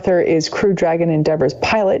 McArthur is Crew Dragon Endeavour's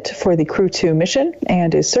pilot for the Crew-2 mission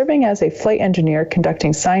and is serving as a flight engineer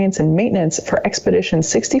conducting science and maintenance for Expeditions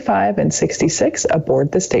 65 and 66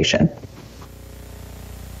 aboard the station.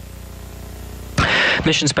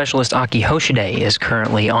 Mission specialist Akihiko Hoshide is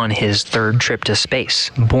currently on his 3rd trip to space.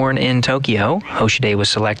 Born in Tokyo, Hoshide was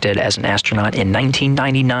selected as an astronaut in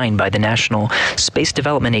 1999 by the National Space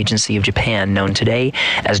Development Agency of Japan, known today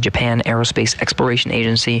as Japan Aerospace Exploration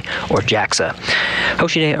Agency, or JAXA.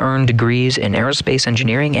 Hoshide earned degrees in aerospace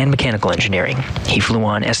engineering and mechanical engineering. He flew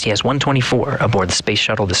on STS-124 aboard the Space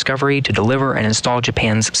Shuttle Discovery to deliver and install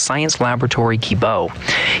Japan's science laboratory Kimbrough.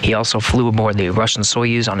 He also flew aboard the Russian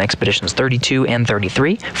Soyuz on Expeditions 32 and 33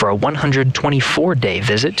 for a 124-day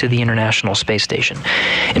visit to the International Space Station.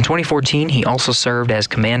 In 2014, he also served as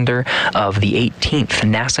commander of the 18th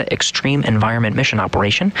NASA Extreme Environment Mission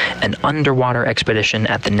Operation, an underwater expedition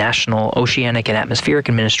at the National Oceanic and Atmospheric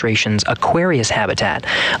Administration's Aquarius habitat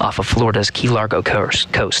off of Florida's Key Largo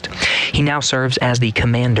coast. He now serves as the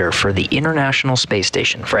commander for the International Space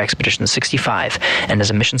Station for Expedition 65 and as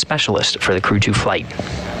a mission specialist for the Crew-2 flight.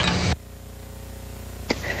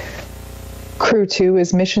 Crew-2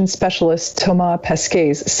 is mission specialist Thomas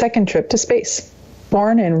Pesquet's 2nd trip to space.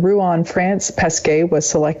 Born in Rouen, France, Pesquet was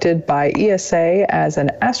selected by ESA as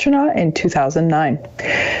an astronaut in 2009.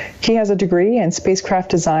 He has a degree in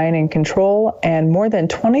spacecraft design and control and more than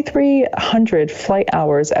 2,300 flight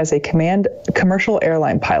hours as a commercial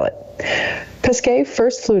airline pilot. Pesquet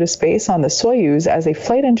first flew to space on the Soyuz as a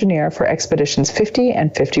flight engineer for Expeditions 50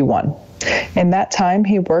 and 51. In that time,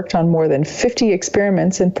 he worked on more than 50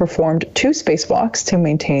 experiments and performed 2 spacewalks to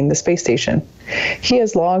maintain the space station. He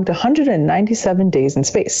has logged 197 days in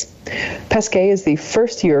space. Pesquet is the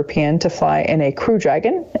first European to fly in a Crew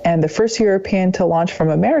Dragon and the first European to launch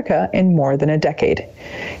from America in more than a decade.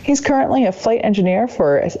 He's currently a flight engineer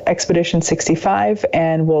for Expedition 65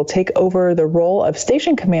 and will take over the role of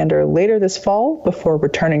station commander later this fall before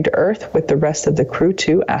returning to Earth with the rest of the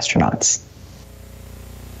Crew-2 astronauts.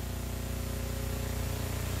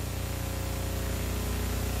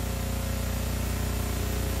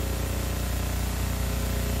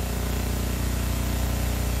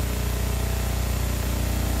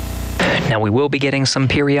 Now, we will be getting some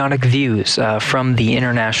periodic views from the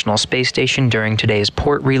International Space Station during today's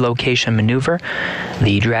port relocation maneuver.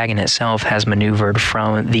 The Dragon itself has maneuvered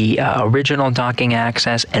from the original docking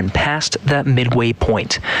access and past the midway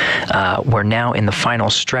point. We're now in the final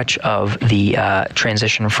stretch of the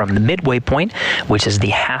transition from the midway point, which is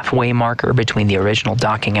the halfway marker between the original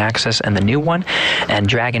docking access and the new one. And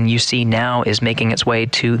Dragon, you see now, is making its way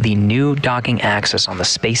to the new docking access on the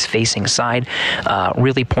space-facing side,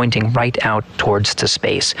 really pointing right out towards to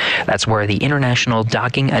space. That's where the International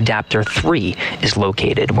Docking Adapter 3 is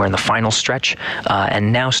located. We're in the final stretch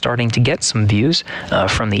and now starting to get some views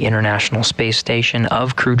from the International Space Station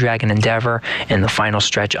of Crew Dragon Endeavour in the final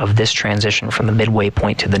stretch of this transition from the midway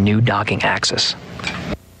point to the new docking axis.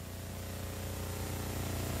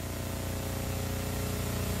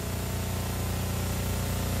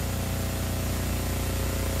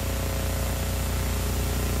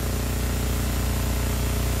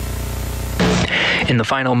 In the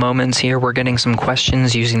final moments here, we're getting some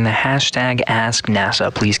questions using the hashtag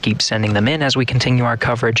AskNASA. Please keep sending them in as we continue our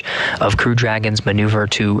coverage of Crew Dragon's maneuver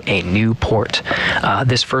to a new port.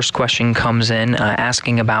 This first question comes in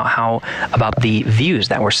asking about the views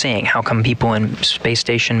that we're seeing. How come people in Space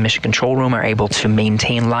Station Mission Control Room are able to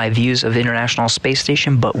maintain live views of the International Space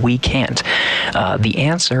Station, but we can't? The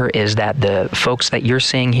answer is that the folks that you're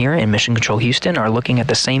seeing here in Mission Control Houston are looking at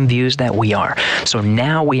the same views that we are. So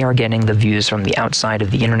now we are getting the views from the outside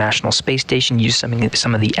of the International Space Station using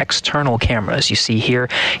some of the external cameras. You see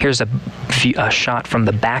here's a shot from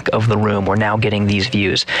the back of the room. We're now getting these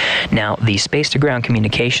views. Now, the space-to-ground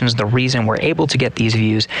communications, the reason we're able to get these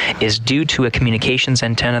views is due to a communications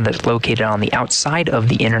antenna that's located on the outside of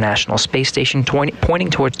the International Space Station,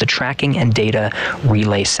 pointing towards the tracking and data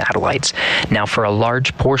relay satellites. Now, for a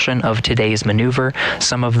large portion of today's maneuver,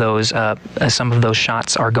 some of those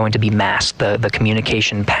shots are going to be masked. The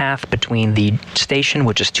communication path between the station,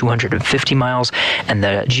 which is 250 miles, and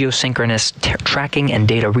the geosynchronous tracking and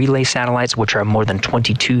data relay satellites, which are more than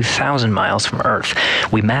 22,000 miles from Earth.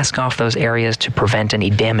 We mask off those areas to prevent any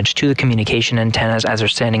damage to the communication antennas as they're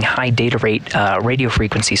sending high data rate radio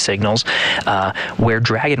frequency signals, where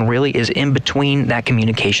Dragon really is in between that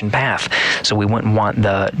communication path. So we wouldn't want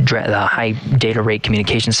the high data rate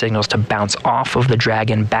communication signals to bounce off of the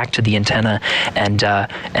Dragon back to the antenna and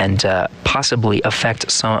possibly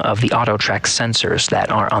affect some of the auto track sensors that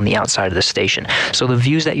are on the outside of the station. So the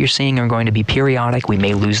views that you're seeing are going to be periodic. We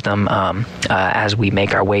may lose them as we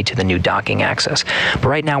make our way to the new docking axis. But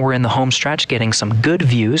right now we're in the home stretch getting some good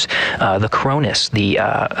views. The Cronus, the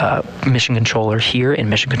mission controller here in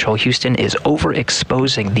Mission Control Houston, is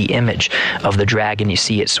overexposing the image of the Dragon. You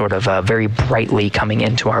see it sort of very brightly coming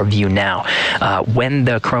into our view now. When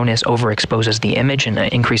the Cronus overexposes the image and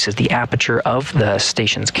increases the aperture of the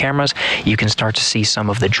station's cameras, you can start to see some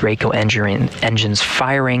of the Draco engines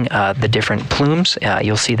firing the different plumes.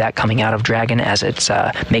 You'll see that coming out of Dragon as it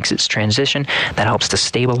makes its transition. That helps to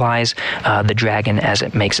stabilize the Dragon as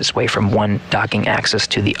it makes its way from one docking axis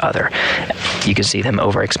to the other. You can see them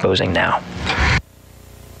overexposing now.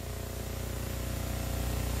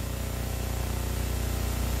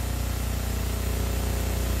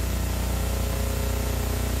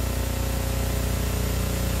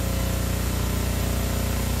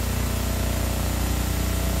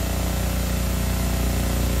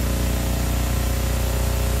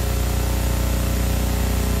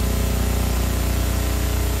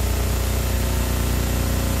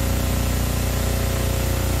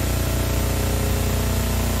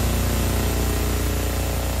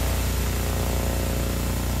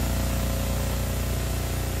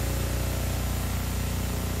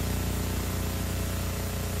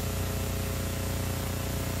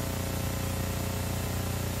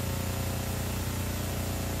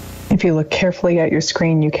 If you look carefully at your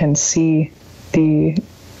screen, you can see the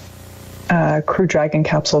Crew Dragon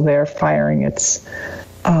capsule there firing its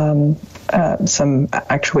some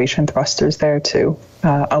actuation thrusters there to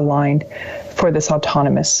align for this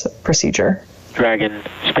autonomous procedure. Dragon,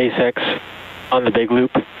 SpaceX on the big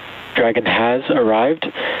loop. Dragon has arrived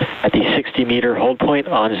at the 60-meter hold point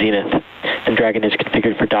on zenith, and Dragon is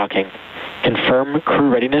configured for docking. Confirm crew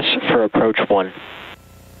readiness for approach 1.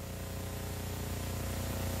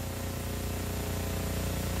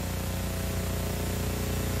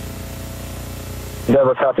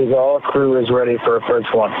 Endeavour copies all. Crew is ready for approach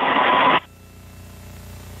 1.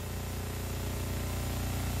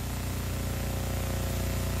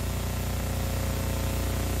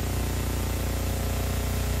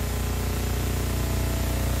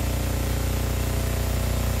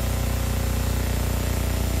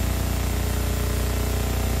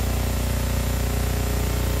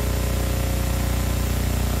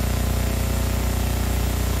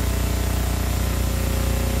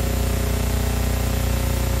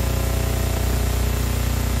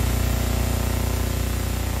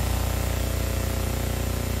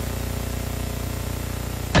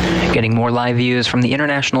 Getting more live views from the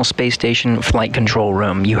International Space Station Flight Control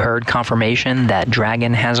Room. You heard confirmation that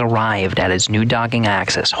Dragon has arrived at its new docking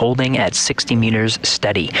axis, holding at 60 meters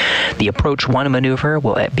steady. The Approach 1 maneuver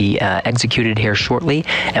will be executed here shortly,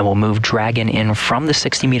 and will move Dragon in from the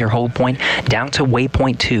 60-meter hold point down to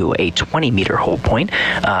waypoint 2, a 20-meter hold point.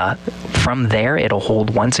 From there, it'll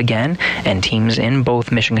hold once again, and teams in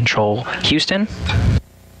both Mission Control Houston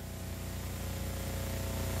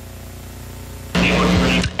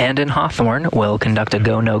and in Hawthorne will conduct a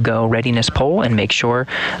go-no-go readiness poll and make sure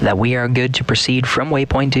that we are good to proceed from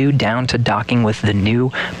waypoint 2 down to docking with the new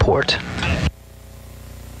port.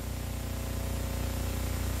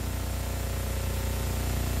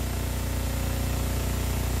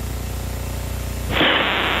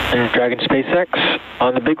 And Dragon SpaceX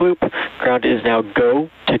on the big loop. Ground is now go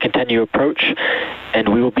to continue approach, and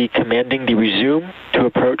we will be commanding the resume to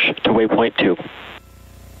approach to waypoint 2.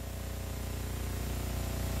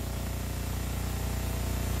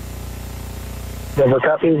 Endeavour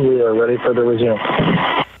copies. We are ready for the resume.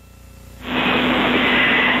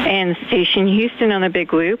 And Station Houston on the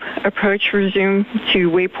big loop. Approach is resuming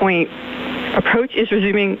to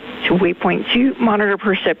waypoint 2. Monitor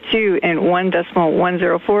per step 2 and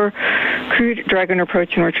 1.104. Crew Dragon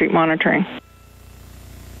approach and retreat monitoring.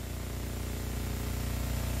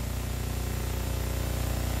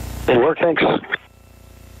 Good work. Thanks.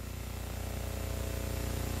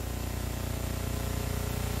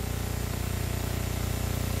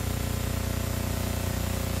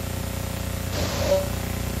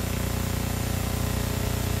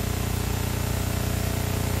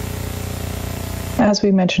 As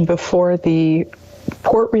we mentioned before, the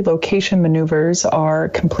port relocation maneuvers are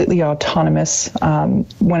completely autonomous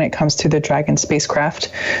when it comes to the Dragon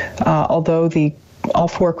spacecraft. Although all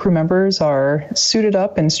 4 crew members are suited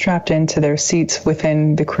up and strapped into their seats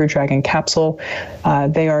within the Crew Dragon capsule,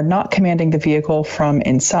 they are not commanding the vehicle from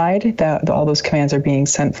inside. All those commands are being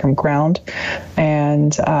sent from ground,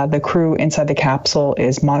 and the crew inside the capsule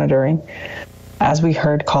is monitoring, as we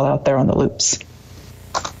heard call out there on the loops.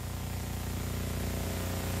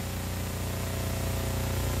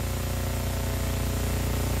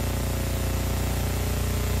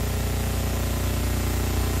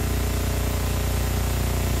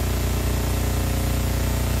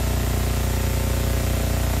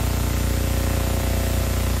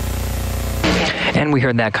 And we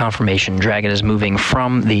heard that confirmation. Dragon is moving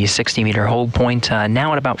from the 60-meter hold point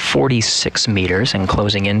now at about 46 meters and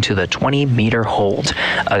closing into the 20-meter hold.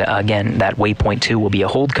 Again, that waypoint 2 will be a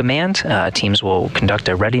hold command. Teams will conduct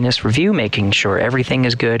a readiness review, making sure everything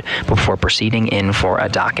is good before proceeding in for a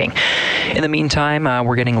docking. In the meantime,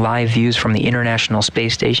 we're getting live views from the International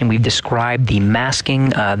Space Station. We've described the masking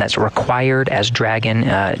that's required as Dragon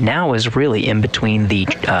now is really in between the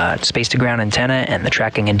space-to-ground antenna and the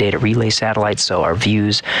tracking and data relay satellites, so our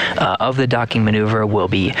views of the docking maneuver will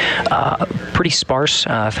be pretty sparse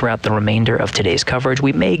throughout the remainder of today's coverage.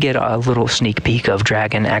 We may get a little sneak peek of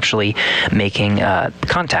Dragon actually making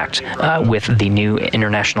contact with the new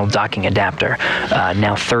International Docking Adapter,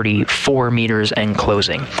 now 34 meters and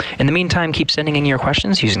closing. In the meantime, keep sending in your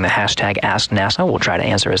questions using the hashtag AskNASA. We'll try to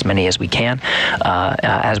answer as many as we can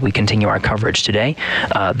as we continue our coverage today.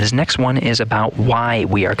 This next one is about why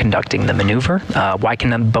we are conducting the maneuver. Why can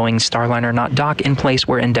the Boeing Starliner not dock in place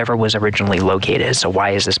where Endeavour was originally located? So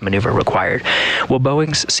why is this maneuver required? Well,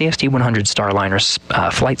 Boeing's CST-100 Starliner's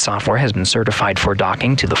flight software has been certified for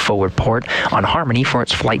docking to the forward port on Harmony for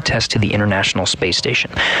its flight test to the International Space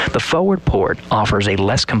Station. The forward port offers a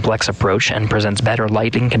less complex approach and presents better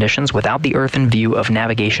lighting conditions without the Earth in view of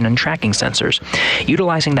navigation and tracking sensors.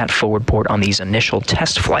 Utilizing that forward port on these initial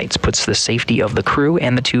test flights puts the safety of the crew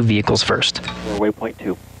and the 2 vehicles first. Waypoint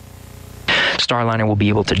 2. Starliner will be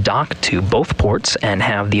able to dock to both ports and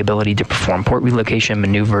have the ability to perform port relocation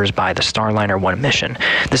maneuvers by the Starliner 1 mission.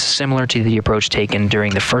 This is similar to the approach taken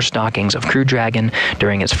during the first dockings of Crew Dragon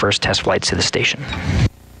during its first test flights to the station.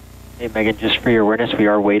 Hey, Megan, just for your awareness, we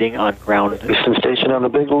are waiting on ground. Houston Station on the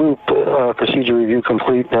big loop. Procedure review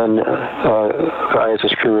complete, and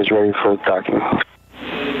ISS crew is ready for docking.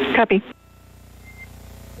 Copy.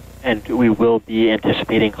 And we will be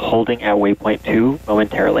anticipating holding at waypoint 2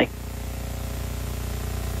 momentarily.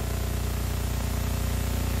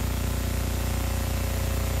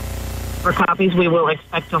 For copies, we will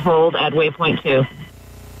expect to hold at waypoint 2.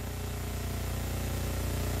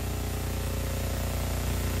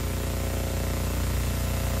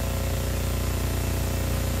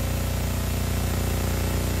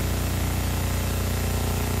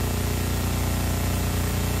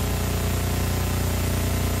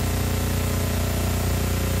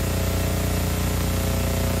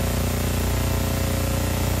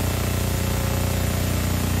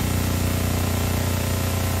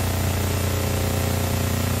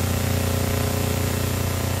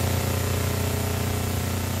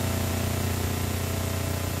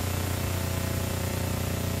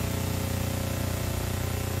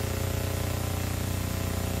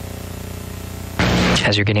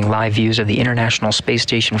 As you're getting live views of the International Space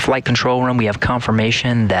Station Flight Control Room, we have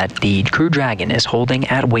confirmation that the Crew Dragon is holding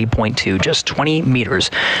at waypoint 2, just 20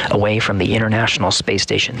 meters away from the International Space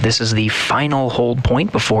Station. This is the final hold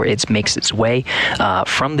point before it makes its way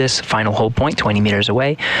from this final hold point, 20 meters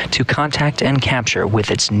away, to contact and capture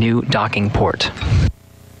with its new docking port.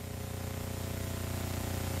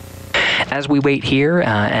 As we wait here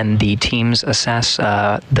and the teams assess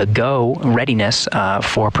the go readiness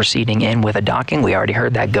for proceeding in with a docking, we already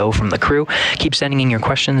heard that go from the crew. Keep sending in your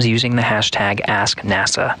questions using the hashtag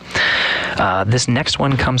AskNASA. This next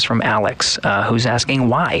one comes from Alex, who's asking,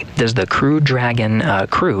 why does the Crew Dragon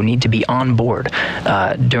crew need to be on board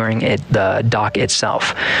during the dock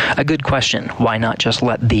itself? A good question. Why not just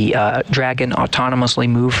let the Dragon autonomously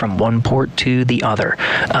move from one port to the other?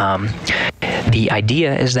 The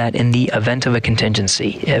idea is that in the event of a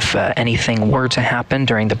contingency, if anything were to happen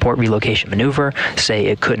during the port relocation maneuver, say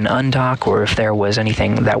it couldn't undock, or if there was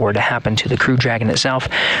anything that were to happen to the Crew Dragon itself,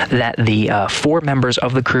 that the 4 members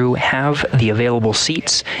of the crew have the available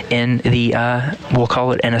seats in the, we'll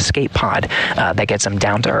call it an escape pod, that gets them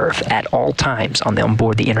down to Earth. At all times on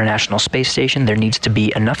board the International Space Station, there needs to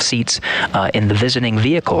be enough seats in the visiting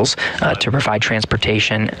vehicles to provide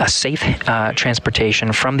transportation, a safe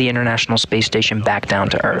transportation from the International Space station back down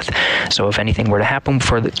to Earth. So if anything were to happen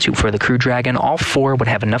for the Crew Dragon, all 4 would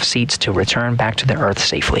have enough seats to return back to the Earth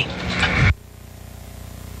safely.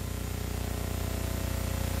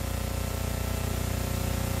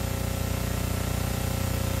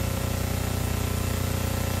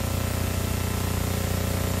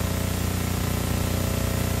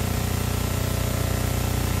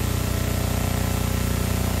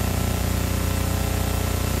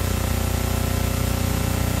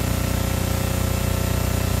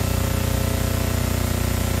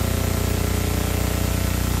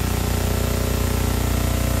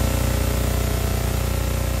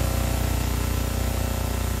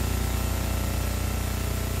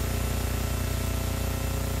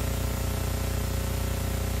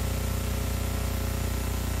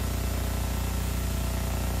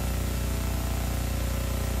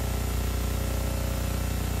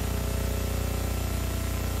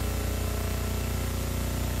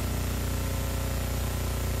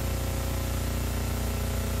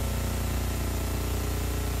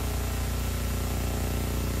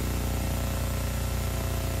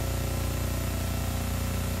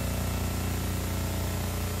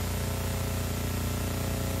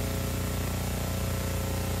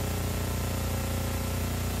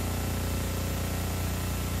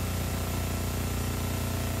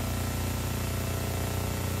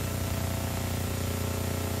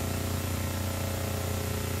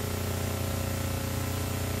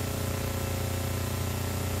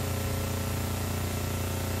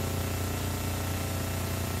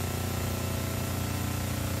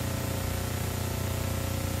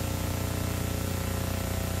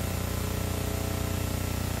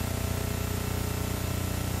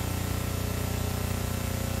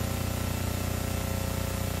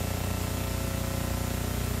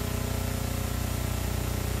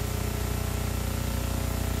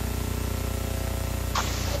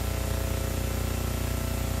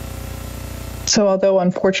 So although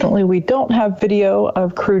unfortunately we don't have video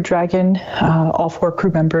of Crew Dragon, all 4 crew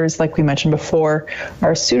members, like we mentioned before,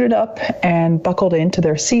 are suited up and buckled into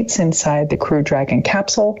their seats inside the Crew Dragon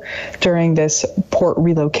capsule during this port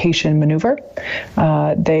relocation maneuver.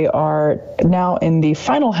 They are now in the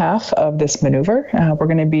final half of this maneuver. We're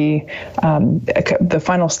going to be, the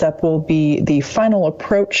final step will be the final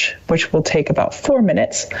approach, which will take about 4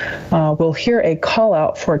 minutes. We'll hear a call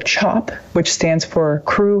out for CHOP, which stands for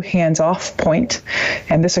Crew Hands Off Point.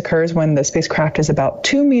 And this occurs when the spacecraft is about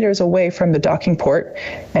 2 meters away from the docking port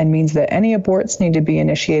and means that any aborts need to be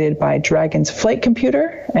initiated by Dragon's flight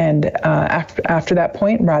computer and after that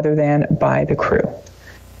point rather than by the crew.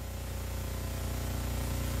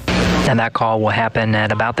 And that call will happen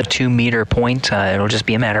at about the 2-meter point. It'll just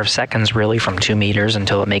be a matter of seconds, really, from 2 meters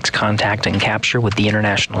until it makes contact and capture with the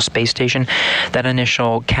International Space Station. That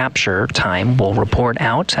initial capture time will report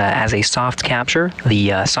out as a soft capture.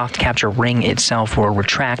 The soft capture ring itself will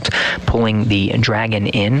retract, pulling the Dragon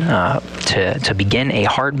in to begin a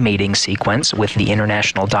hard mating sequence with the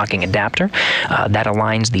International Docking Adapter. That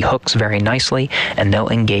aligns the hooks very nicely, and they'll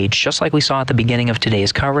engage just like we saw at the beginning of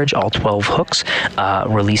today's coverage, all 12 hooks,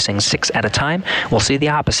 releasing 6 at a time. We'll see the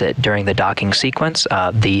opposite during the docking sequence.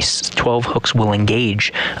 These 12 hooks will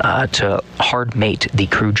engage to hard mate the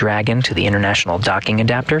Crew Dragon to the International Docking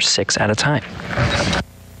Adapter 6 at a time.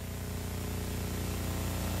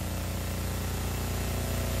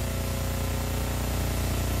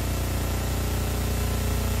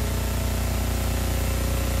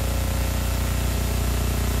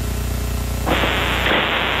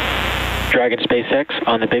 Dragon SpaceX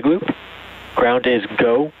on the big loop. Ground is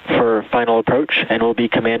go for final approach and will be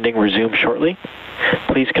commanding resume shortly.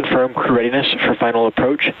 Please confirm crew readiness for final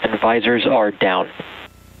approach and visors are down.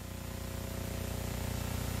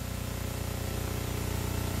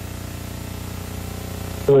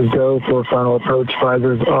 Is go for final approach,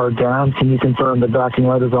 visors are down. Can you confirm the docking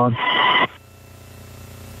light is on?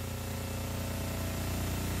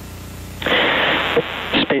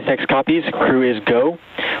 SpaceX copies, crew is go.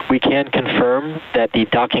 We can confirm that the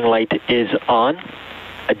docking light is on.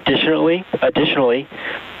 Additionally,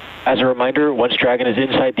 as a reminder, once Dragon is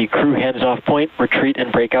inside the crew hands-off point, retreat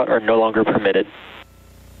and breakout are no longer permitted.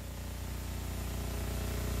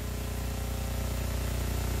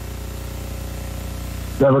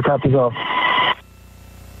 Never copies off.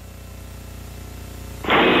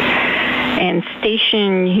 And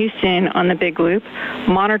Station Houston on the big loop,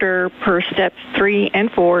 monitor per steps 3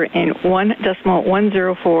 and 4 in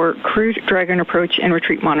 1.104 Crew Dragon approach and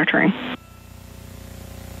retreat monitoring.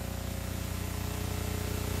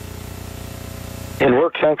 In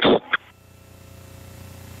work, thanks.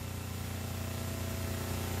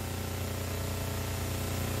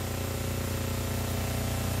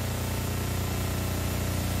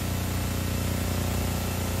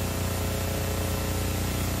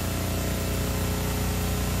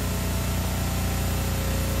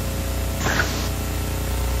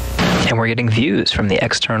 we're getting views from the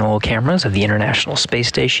external cameras of the International Space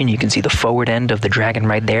Station. You can see the forward end of the Dragon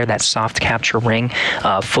right there, that soft capture ring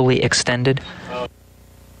fully extended.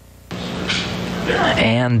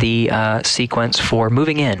 And the sequence for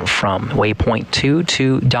moving in from waypoint 2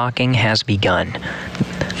 to docking has begun.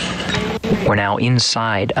 We're now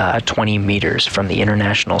inside 20 meters from the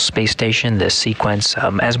International Space Station. This sequence,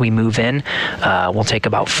 as we move in, will take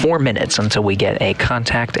about 4 minutes until we get a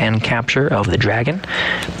contact and capture of the Dragon,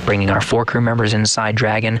 bringing our 4 crew members inside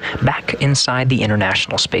Dragon back inside the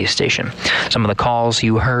International Space Station. Some of the calls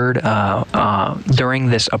you heard during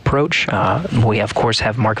this approach, we of course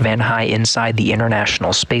have Mark Van High inside the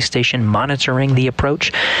International Space Station monitoring the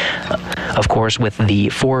approach, of course with the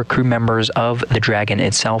 4 crew members of the Dragon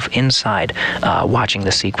itself inside watching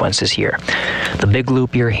the sequences here. The big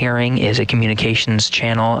loop you're hearing is a communications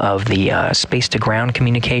channel of the space to ground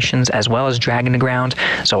communications as well as Dragon to ground.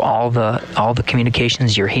 So all the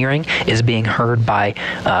communications you're hearing is being heard by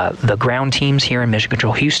the ground teams here in Mission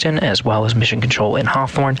Control Houston as well as Mission Control in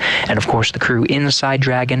Hawthorne, and of course the crew inside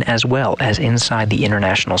Dragon as well as inside the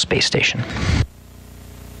International Space Station.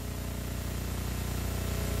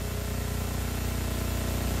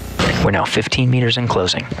 We're now 15 meters in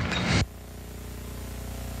closing.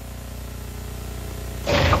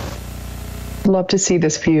 Love to see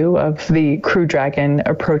this view of the Crew Dragon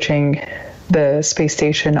approaching the space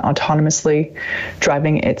station autonomously,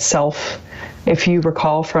 driving itself. If you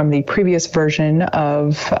recall from the previous version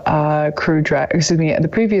of the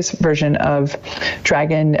previous version of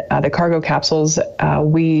Dragon, the cargo capsules,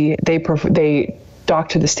 they dock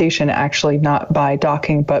to the station actually not by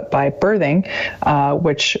docking but by berthing,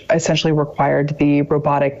 which essentially required the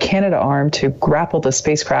robotic Canada arm to grapple the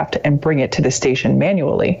spacecraft and bring it to the station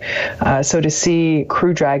manually. So to see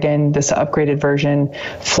Crew Dragon, this upgraded version,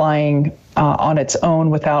 flying on its own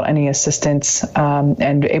without any assistance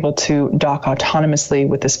and able to dock autonomously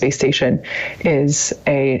with the space station is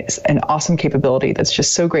an awesome capability that's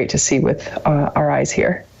just so great to see with our eyes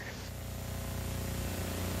here.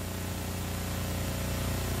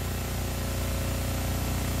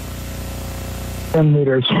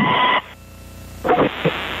 meters.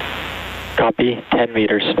 Copy, 10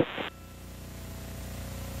 meters.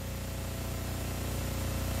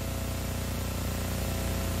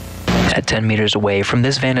 At 10 meters away from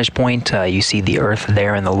this vantage point, you see the Earth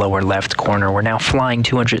there in the lower left corner. We're now flying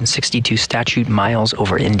 262 statute miles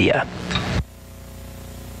over India.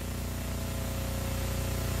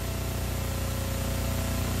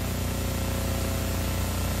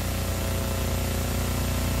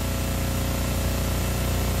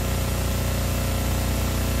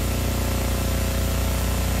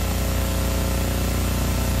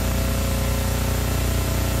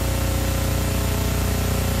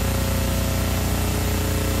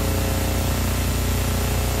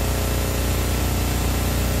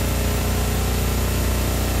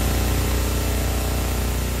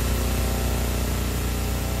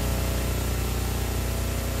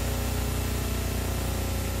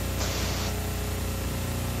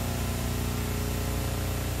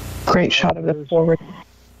 Great shot of the forward.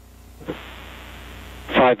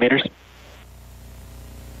 5 meters.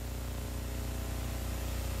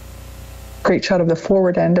 Great shot of the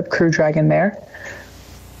forward end of Crew Dragon there.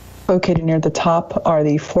 Located near the top are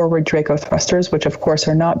the forward Draco thrusters, which of course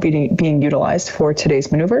are not being utilized for today's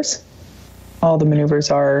maneuvers. All the maneuvers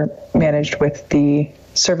are managed with the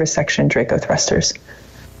service section Draco thrusters.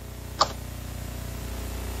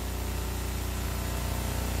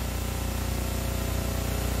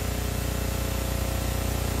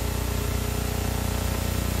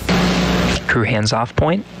 Crew hands off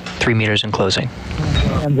point, 3 meters in closing.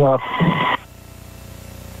 Hands off.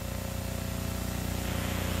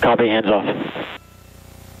 Copy, hands off.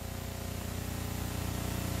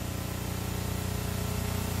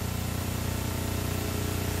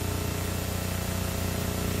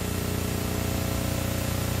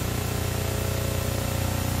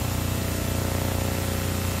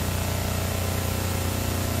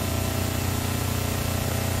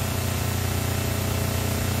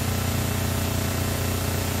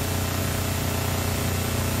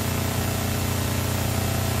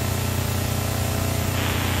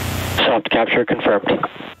 Soft capture confirmed.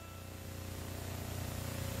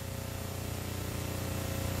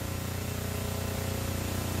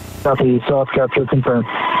 Copy, soft capture confirmed.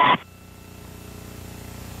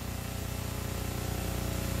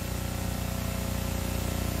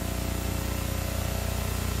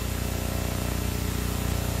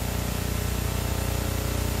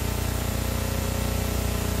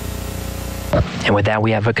 And with that,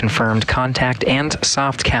 we have a confirmed contact and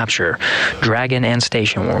soft capture. Dragon and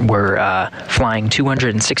station were flying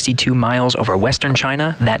 262 miles over western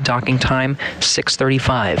China. That docking time,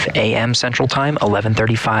 6:35 a.m. Central Time,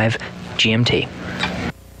 11:35 GMT.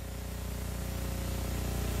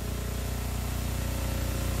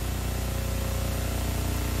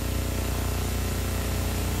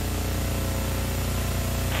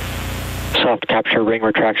 Soft capture ring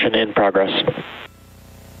retraction in progress.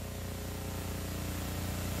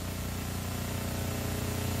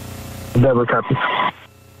 Endeavour, copy.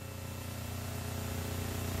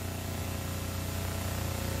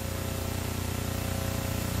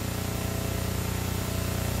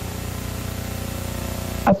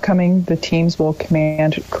 Upcoming, the teams will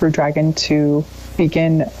command Crew Dragon to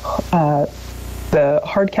begin the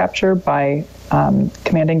hard capture by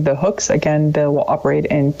commanding the hooks. Again, they will operate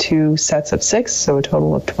in 2 sets of 6, so a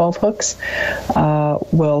total of 12 hooks.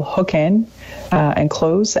 Will hook in and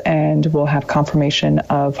close, and we'll have confirmation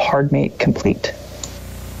of hard mate complete.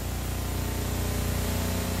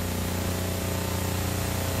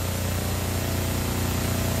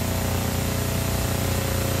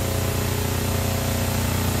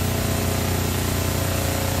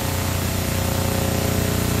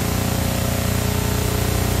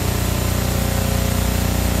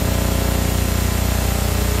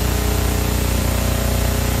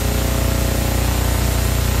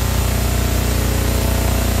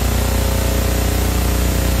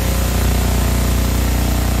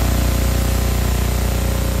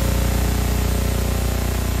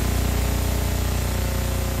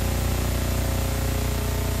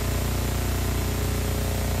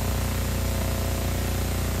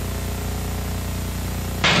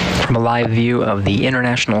 From a live view of the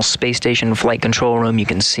International Space Station Flight Control Room, you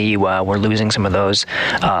can see we're losing some of those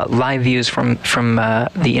live views from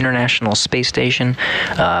the International Space Station,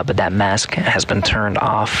 but that mask has been turned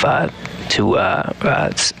off to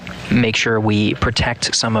make sure we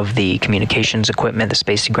protect some of the communications equipment, the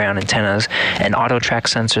space-to-ground antennas, and auto-track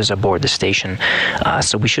sensors aboard the station.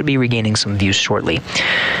 So we should be regaining some views shortly.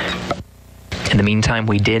 In the meantime,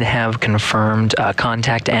 we did have confirmed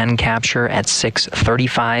contact and capture at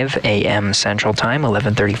 6:35 a.m. Central Time,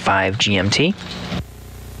 11:35 GMT.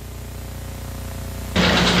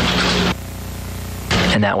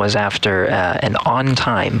 And that was after an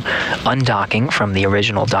on-time undocking from the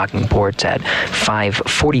original docking port at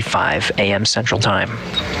 5:45 a.m. Central Time.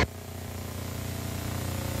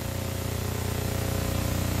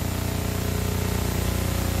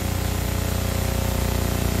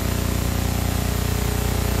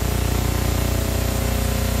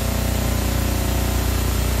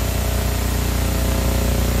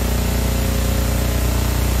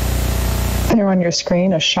 There on your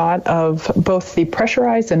screen, a shot of both the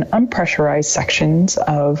pressurized and unpressurized sections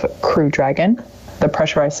of Crew Dragon. The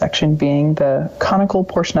pressurized section being the conical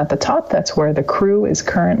portion at the top. That's where the crew is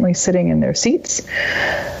currently sitting in their seats.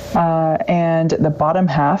 And the bottom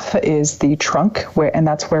half is the trunk, and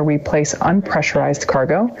that's where we place unpressurized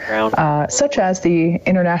cargo, such as the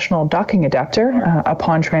International Docking Adapter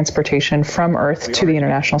upon transportation from Earth to the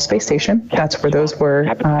International Space Station. That's where those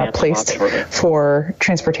were placed for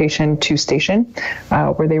transportation to station,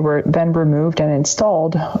 where they were then removed and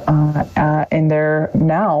installed in their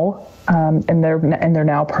now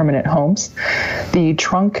permanent homes. The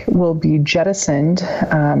trunk will be jettisoned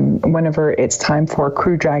whenever it's time for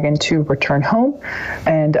Crew Dragon to return home,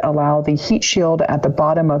 and allow the heat shield at the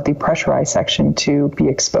bottom of the pressurized section to be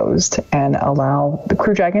exposed and allow the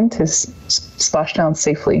Crew Dragon to splash down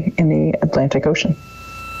safely in the Atlantic Ocean.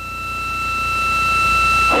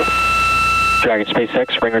 Dragon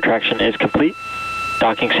SpaceX ring retraction is complete.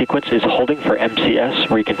 Docking sequence is holding for MCS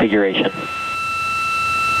reconfiguration.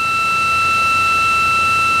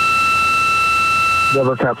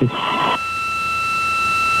 Endeavour, copy.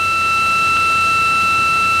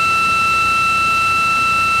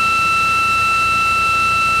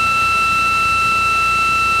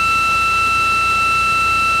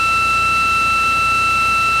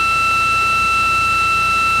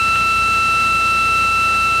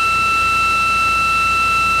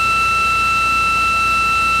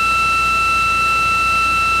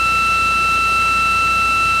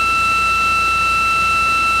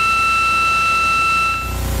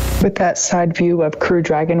 With that side view of Crew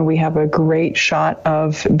Dragon, we have a great shot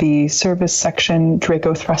of the service section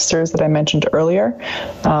Draco thrusters that I mentioned earlier.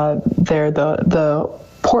 They're the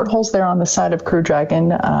portholes there on the side of Crew Dragon.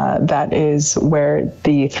 That is where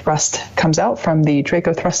the thrust comes out from the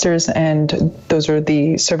Draco thrusters, and those are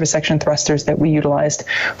the service section thrusters that we utilized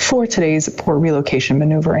for today's port relocation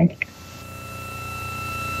maneuvering.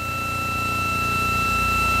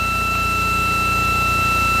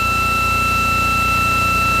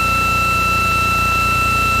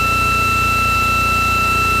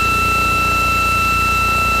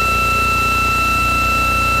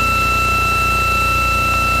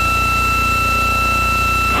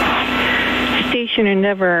 Relocation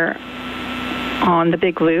Endeavour on the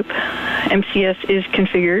big loop. MCS is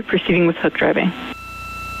configured, proceeding with hook driving.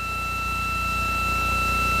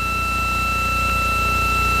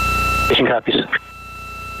 Mission copies.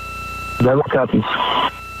 Endeavour copies.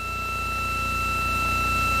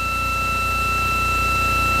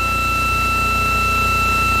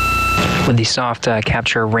 With the soft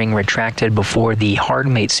capture ring retracted before the hard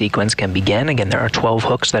mate sequence can begin. Again, there are 12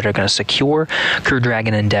 hooks that are going to secure Crew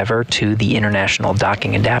Dragon Endeavour to the International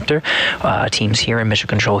Docking Adapter. Teams here in Mission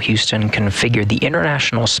Control Houston configured the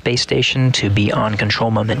International Space Station to be on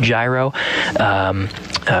control moment gyro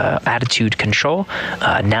attitude control.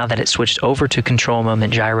 Now that it's switched over to control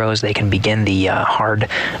moment gyros, they can begin the hard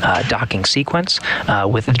docking sequence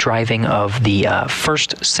with the driving of the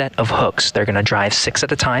first set of hooks. They're going to drive 6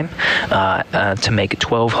 at a time. To make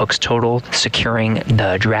 12 hooks total, securing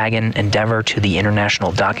the Dragon Endeavour to the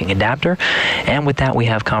International Docking Adapter. And with that, we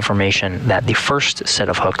have confirmation that the first set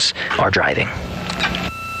of hooks are driving.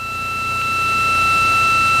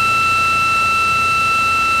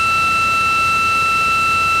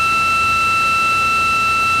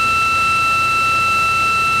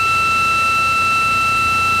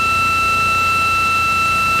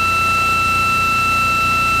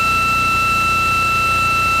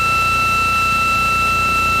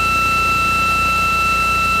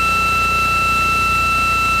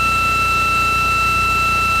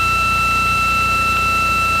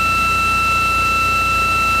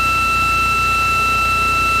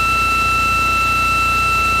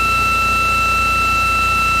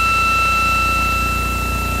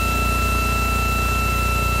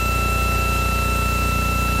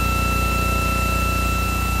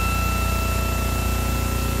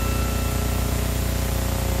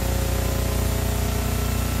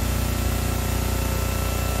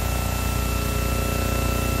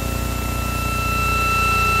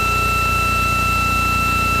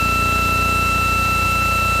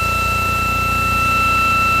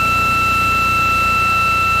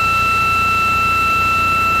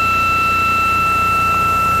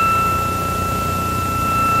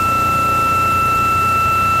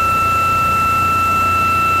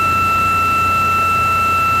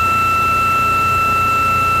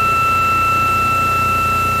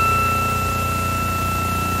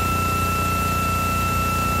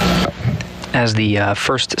 As the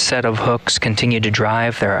first set of hooks continue to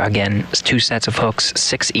drive, there are again 2 sets of hooks,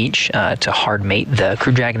 6 each, to hard mate the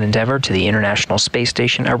Crew Dragon Endeavour to the International Space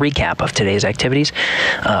Station. A recap of today's activities.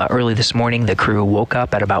 Early this morning, the crew woke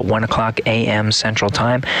up at about 1 o'clock a.m. Central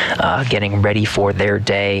Time, getting ready for their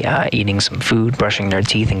day, eating some food, brushing their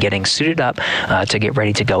teeth, and getting suited up to get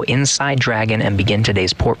ready to go inside Dragon and begin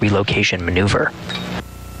today's port relocation maneuver.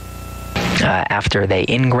 After they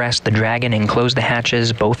ingress the Dragon and close the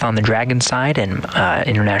hatches, both on the Dragon side and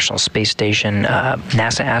International Space Station,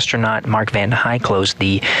 NASA astronaut Mark Vande Hei closed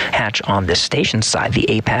the hatch on the station side, the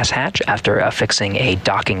APAS hatch, after affixing a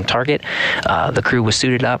docking target. The crew was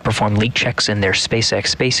suited up, performed leak checks in their SpaceX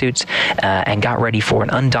spacesuits, and got ready for an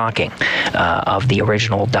undocking of the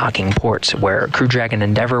original docking ports, where Crew Dragon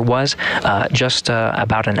Endeavour was just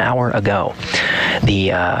about an hour ago.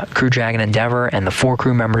 The Crew Dragon Endeavour and the 4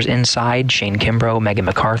 crew members inside, Shane Kimbrough, Megan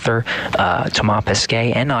McArthur, Thomas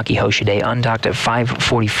Pesquet, and Akihiko Hoshide, undocked at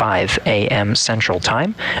 5:45 a.m. Central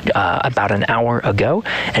Time about an hour ago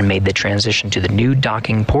and made the transition to the new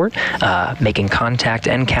docking port, making contact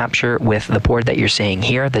and capture with the port that you're seeing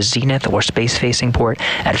here, the Zenith or space-facing port,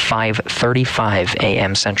 at 5:35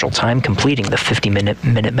 a.m. Central Time, completing the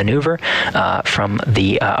 50-minute maneuver from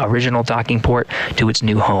the original docking port to its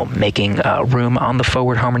new home, making room on the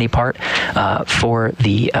forward harmony part for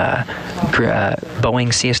the Boeing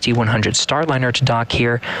CST-100 Starliner to dock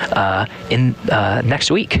here in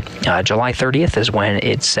next week. July 30th is when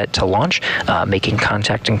it's set to launch, making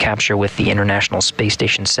contact and capture with the International Space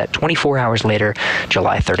Station set 24 hours later,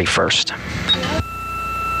 July 31st.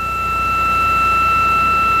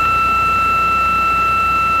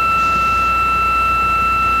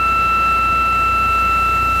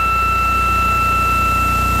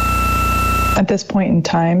 At this point in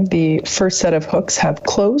time, the first set of hooks have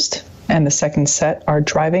closed and the second set are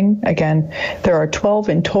driving. Again, there are 12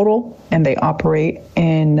 in total, and they operate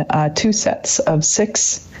in 2 sets of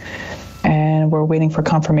 6. And we're waiting for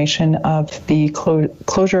confirmation of the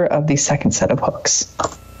closure of the second set of hooks.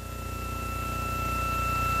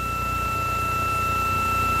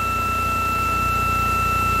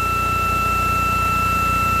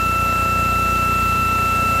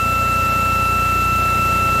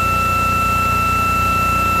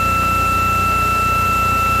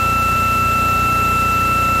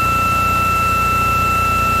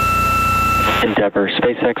 Endeavour.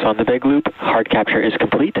 SpaceX on the big loop. Hard capture is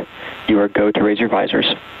complete. You are go to raise your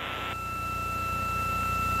visors.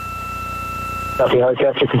 Copy, hard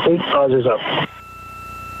capture complete. Visors up.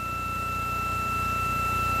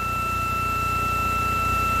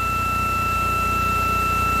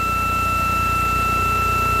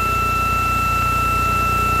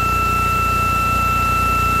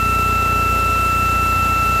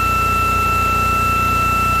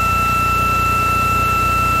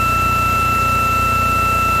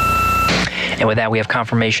 And with that, we have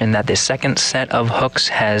confirmation that the second set of hooks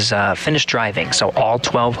has finished driving. So all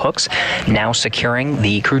 12 hooks now securing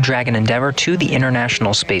the Crew Dragon Endeavour to the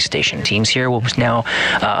International Space Station. Teams here will now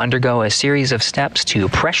undergo a series of steps to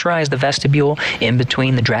pressurize the vestibule in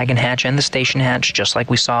between the Dragon hatch and the station hatch, just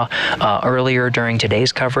like we saw earlier during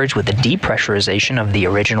today's coverage with the depressurization of the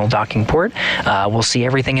original docking port. We'll see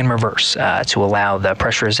everything in reverse to allow the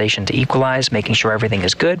pressurization to equalize, making sure everything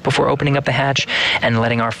is good before opening up the hatch and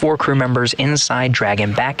letting our 4 crew members inside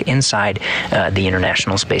Dragon back inside the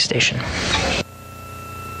International Space Station.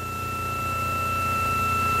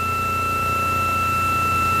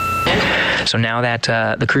 So now that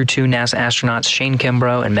the Crew-2 NASA astronauts Shane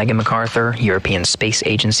Kimbrough and McArthur, European Space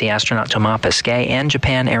Agency astronaut Thomas Pesquet, and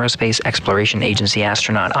Japan Aerospace Exploration Agency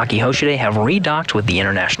astronaut Akihiko Hoshide have redocked with the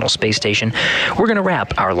International Space Station, we're going to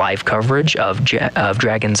wrap our live coverage of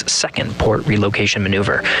Dragon's second port relocation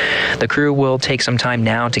maneuver. The crew will take some time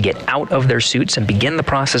now to get out of their suits and begin the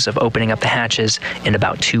process of opening up the hatches in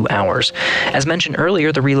about 2 hours. As mentioned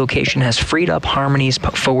earlier, the relocation has freed up Harmony's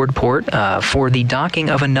forward port for the docking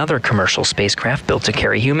of another commercial spacecraft built to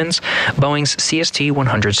carry humans, Boeing's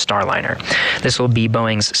CST-100 Starliner. This will be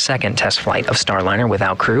Boeing's second test flight of Starliner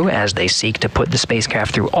without crew as they seek to put the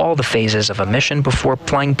spacecraft through all the phases of a mission before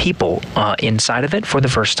flying people inside of it for the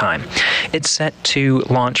first time. It's set to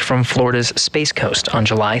launch from Florida's Space Coast on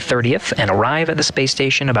July 30th and arrive at the space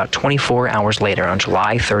station about 24 hours later on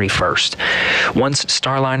July 31st. Once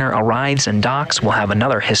Starliner arrives and docks, we'll have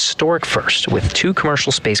another historic first with 2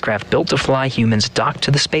 commercial spacecraft built to fly humans docked to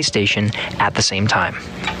the space station at the same time.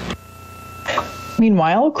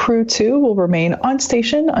 Meanwhile, Crew-2 will remain on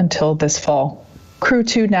station until this fall.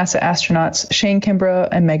 Crew-2 NASA astronauts Shane Kimbrough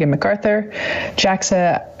and McArthur,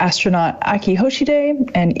 JAXA astronaut Akihiko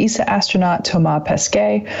Hoshide, and ESA astronaut Thomas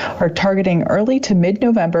Pesquet are targeting early to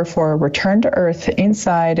mid-November for a return to Earth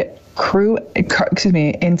inside Crew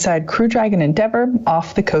Dragon Endeavour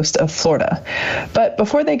off the coast of Florida. But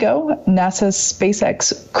before they go, NASA's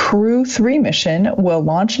SpaceX Crew-3 mission will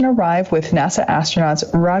launch and arrive with NASA astronauts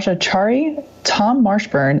Raja Chari, Tom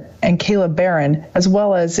Marshburn, and Caleb Barron, as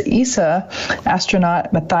well as ESA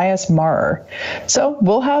astronaut Matthias Maurer. So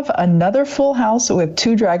we'll have another full house with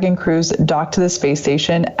 2 Dragon crews docked to the space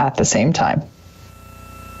station at the same time.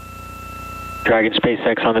 Dragon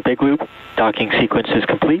SpaceX on the big loop. Docking sequence is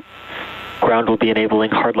complete. Ground will be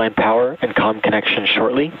enabling hardline power and comm connection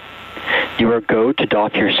shortly. You are go to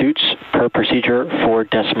dock your suits per procedure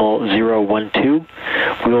 4.012.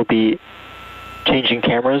 We will be changing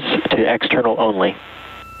cameras to external only.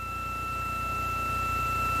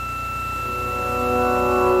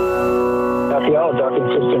 Copy all. Docking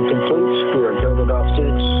system complete. We are go to dock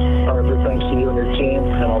suits. Arthur, thanks to you and your team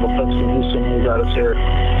and all the folks in Houston who got us here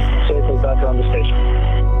safely back on the station.